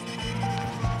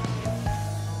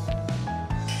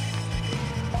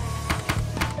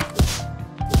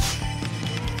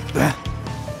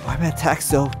 Why am I attacked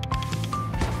so...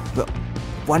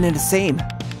 one and the same.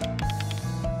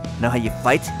 I know how you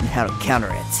fight and how to counter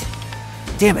it.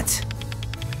 Damn it!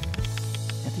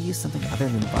 I have to use something other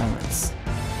than violence.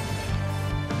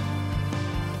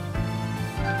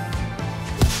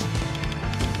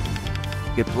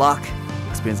 Good block.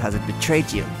 Experience hasn't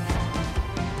betrayed you.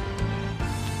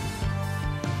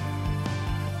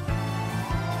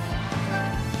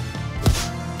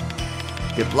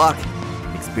 Good block.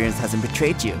 Experience hasn't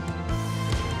betrayed you.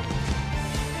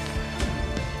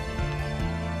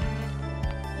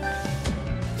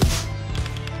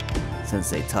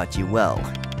 Sensei taught you well.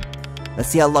 Let's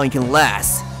see how long you can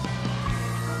last.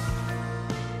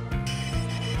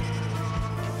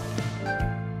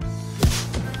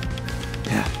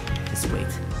 Just wait.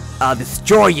 I'll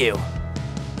destroy you!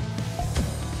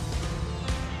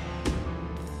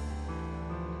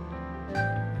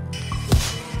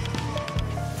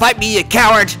 Fight me, you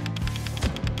coward!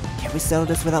 Can we settle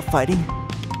this without fighting?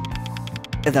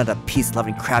 It's not a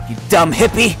peace-loving crap, you dumb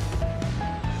hippie!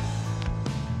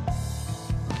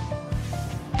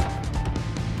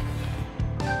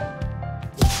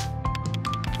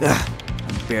 Ugh,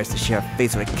 I'm embarrassed to share a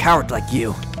face with a coward like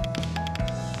you.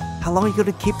 How long are you going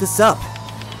to keep this up?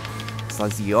 As long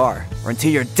as you are, or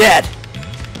until you're dead!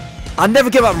 I'll never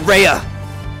give up Raya!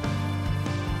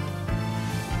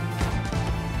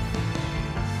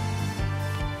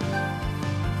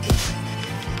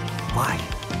 Why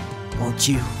won't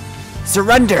you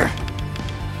surrender?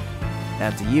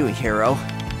 After you, hero.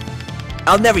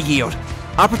 I'll never yield.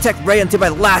 I'll protect Raya until my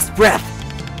last breath.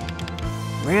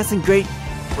 Raya's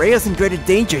in greater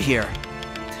danger here.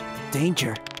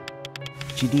 Danger.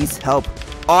 She needs help.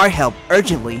 Our help,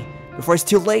 urgently, before it's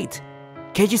too late.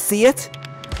 Can't you see it?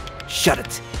 Shut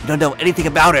it. You don't know anything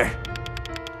about her.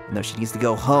 No, she needs to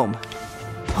go home.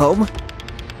 Home?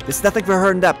 There's nothing for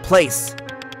her in that place.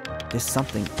 There's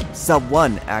something.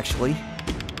 Someone, actually.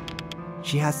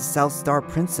 She has the South Star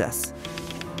Princess.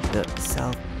 The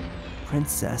South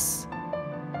Princess.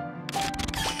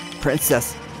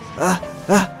 Princess.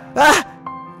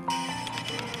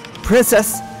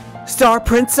 Princess! Star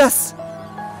Princess!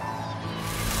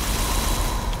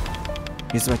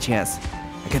 Here's my chance.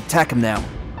 I can attack him now.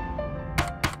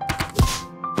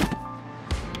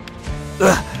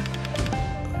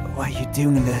 Why are you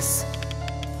doing this?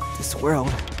 This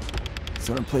world is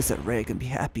the only place that Raya can be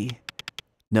happy.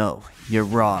 No, you're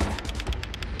wrong.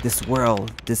 This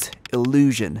world, this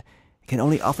illusion, can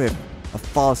only offer a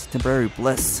false temporary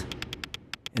bliss.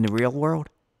 In the real world,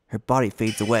 her body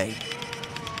fades away.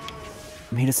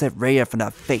 I'm here to save Raya from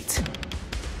that fate.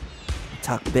 I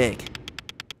talk big,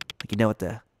 like you know what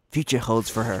the future holds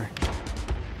for her.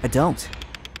 I don't.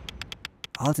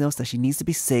 All I know is that she needs to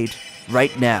be saved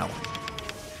right now.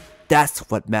 That's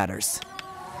what matters.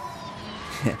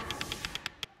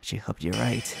 She hope you're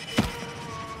right.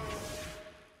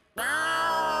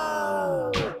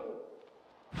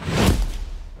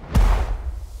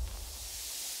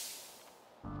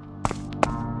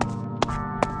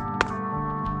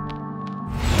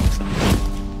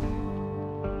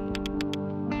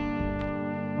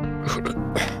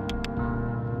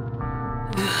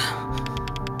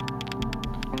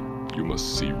 You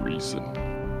must see reason.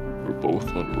 We're both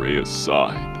on Raya's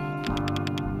side.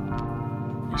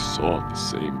 We saw the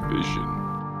same vision.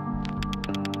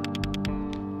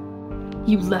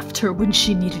 You left her when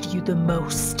she needed you the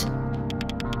most.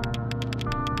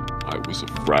 I was a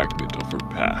fragment of her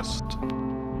past,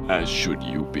 as should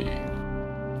you be.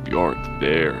 We aren't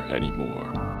there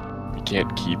anymore. We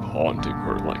can't keep haunting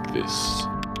her like this.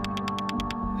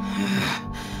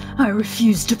 I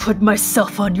refuse to put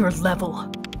myself on your level.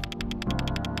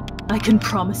 I can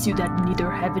promise you that neither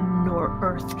heaven nor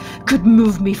earth could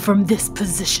move me from this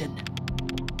position.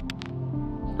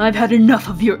 I've had enough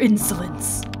of your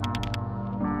insolence.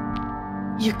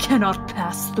 You cannot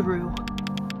pass through.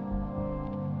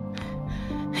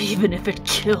 Even if it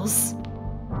kills.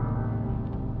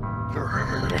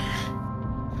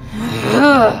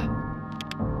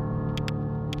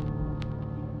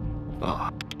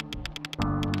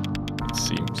 It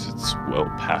seems it's well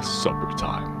past supper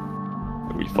time,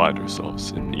 and we find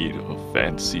ourselves in need of a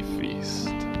fancy feast.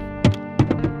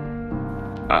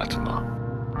 Atma.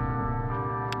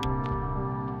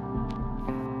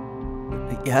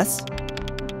 Yes?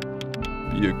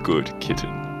 Be a good kitten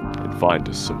and find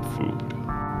us some food,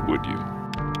 would you?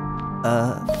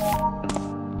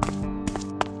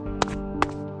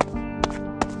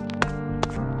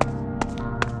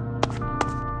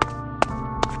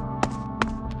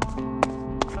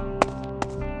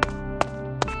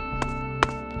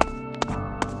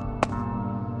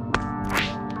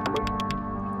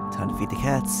 Time to feed the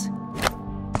cats.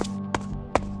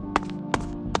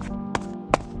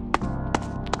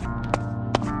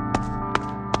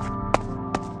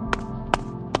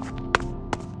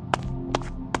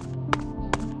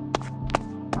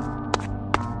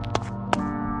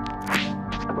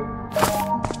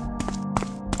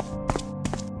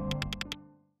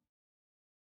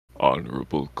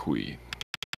 Honorable Queen,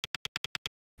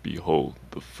 behold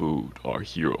the food our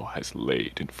hero has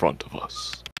laid in front of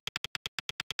us.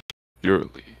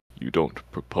 Surely you don't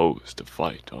propose to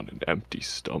fight on an empty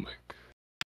stomach.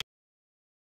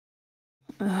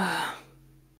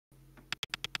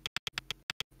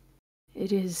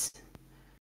 It is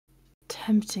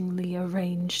temptingly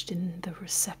arranged in the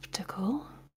receptacle.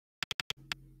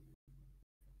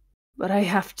 But I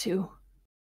have to.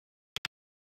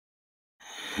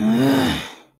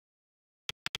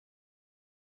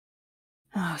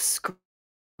 Oh,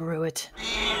 screw it.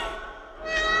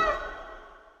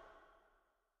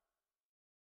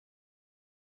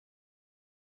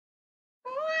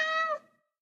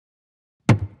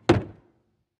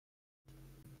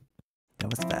 That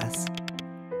was fast.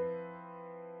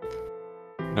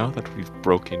 Now that we've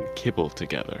broken kibble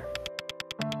together,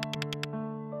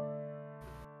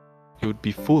 it would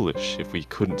be foolish if we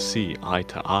couldn't see eye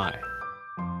to eye.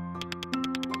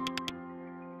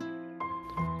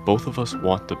 Both of us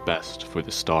want the best for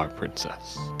the Star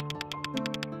Princess.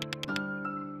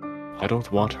 I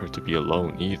don't want her to be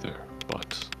alone either,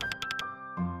 but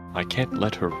I can't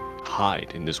let her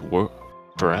hide in this world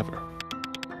forever.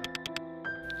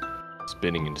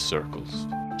 Spinning in circles,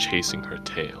 chasing her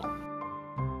tail.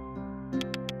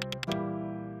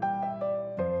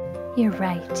 You're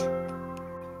right.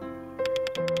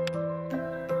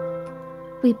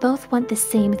 We both want the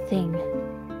same thing.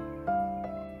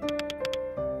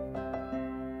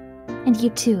 And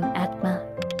you too, Atma.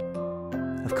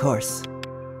 Of course.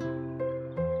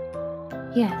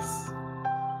 Yes.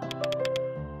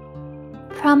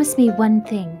 Promise me one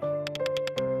thing.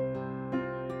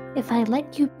 If I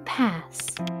let you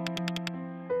pass,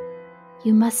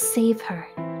 you must save her.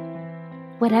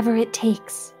 Whatever it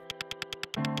takes.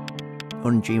 I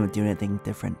wouldn't dream of doing anything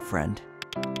different, friend.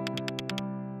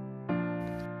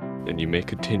 Then you may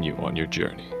continue on your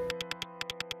journey.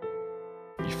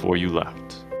 Before you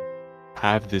left,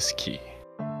 have this key.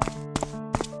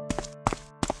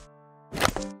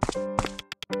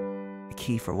 A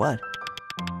key for what?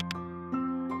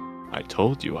 I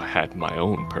told you I had my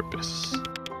own purpose.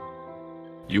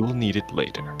 You will need it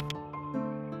later.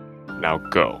 Now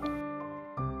go.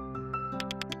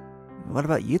 What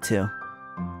about you two?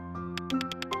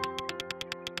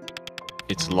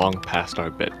 It's long past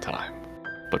our bedtime,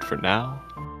 but for now,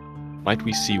 might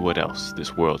we see what else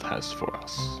this world has for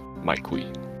us, my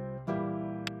queen?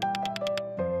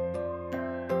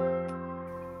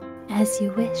 As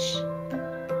you wish.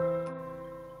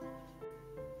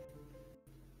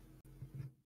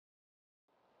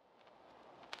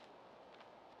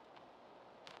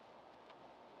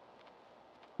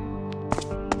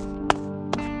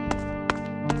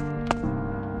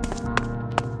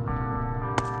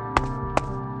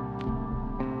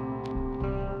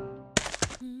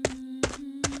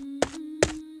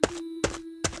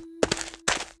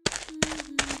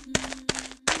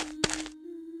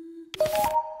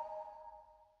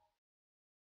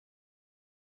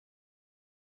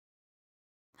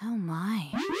 Oh my.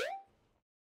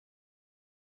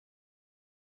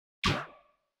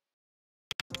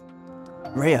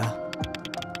 Raya.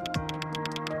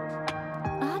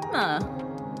 Atma,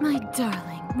 my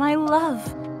darling, my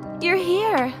love, you're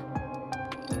here.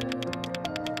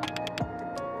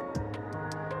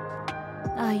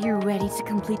 Are you ready to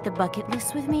complete the bucket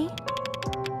list with me?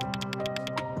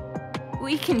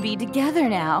 We can be together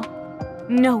now.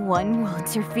 No one will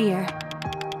interfere.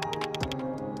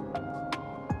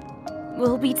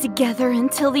 We'll be together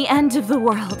until the end of the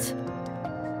world.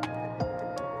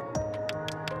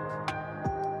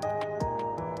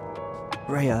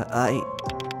 Raya,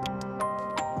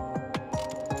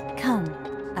 Come,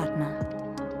 Atma.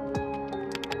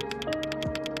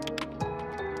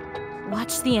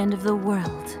 Watch the end of the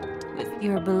world with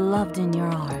your beloved in your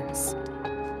arms.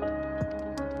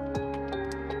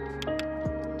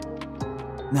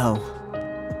 No.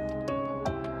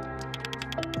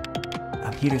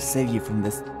 I'm here to save you from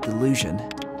this delusion.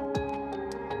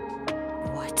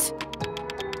 What?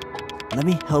 Let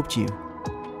me help you.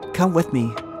 Come with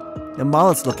me.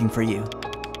 Nirmala's looking for you.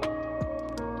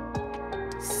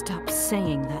 Stop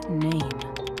saying that name.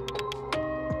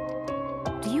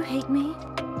 Do you hate me?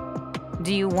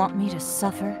 Do you want me to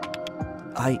suffer?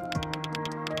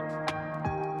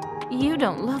 You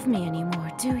don't love me anymore,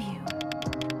 do you?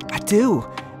 I do.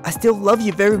 I still love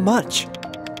you very much.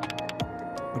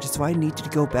 Which is why I need you to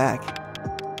go back.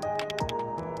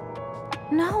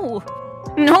 No!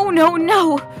 No, no,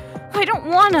 no! I don't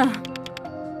wanna!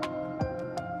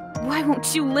 Why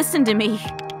won't you listen to me?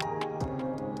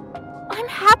 I'm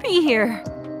happy here!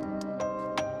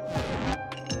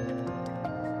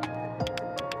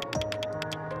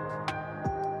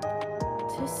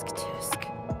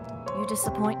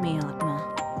 disappoint me, Atma.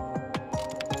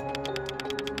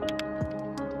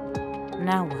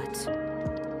 Now what?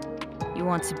 You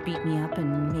want to beat me up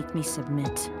and make me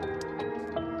submit?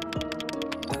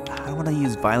 I don't want to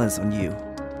use violence on you.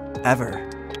 Ever.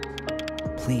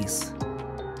 Please.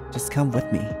 Just come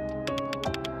with me.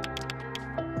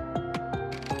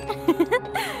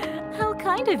 How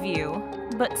kind of you,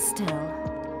 but still.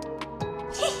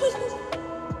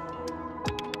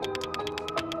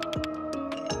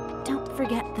 Don't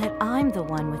forget that I'm the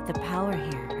one with the power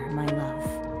here, my love.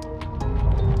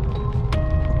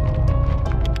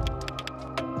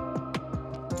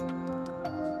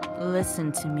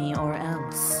 Listen to me or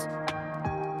else.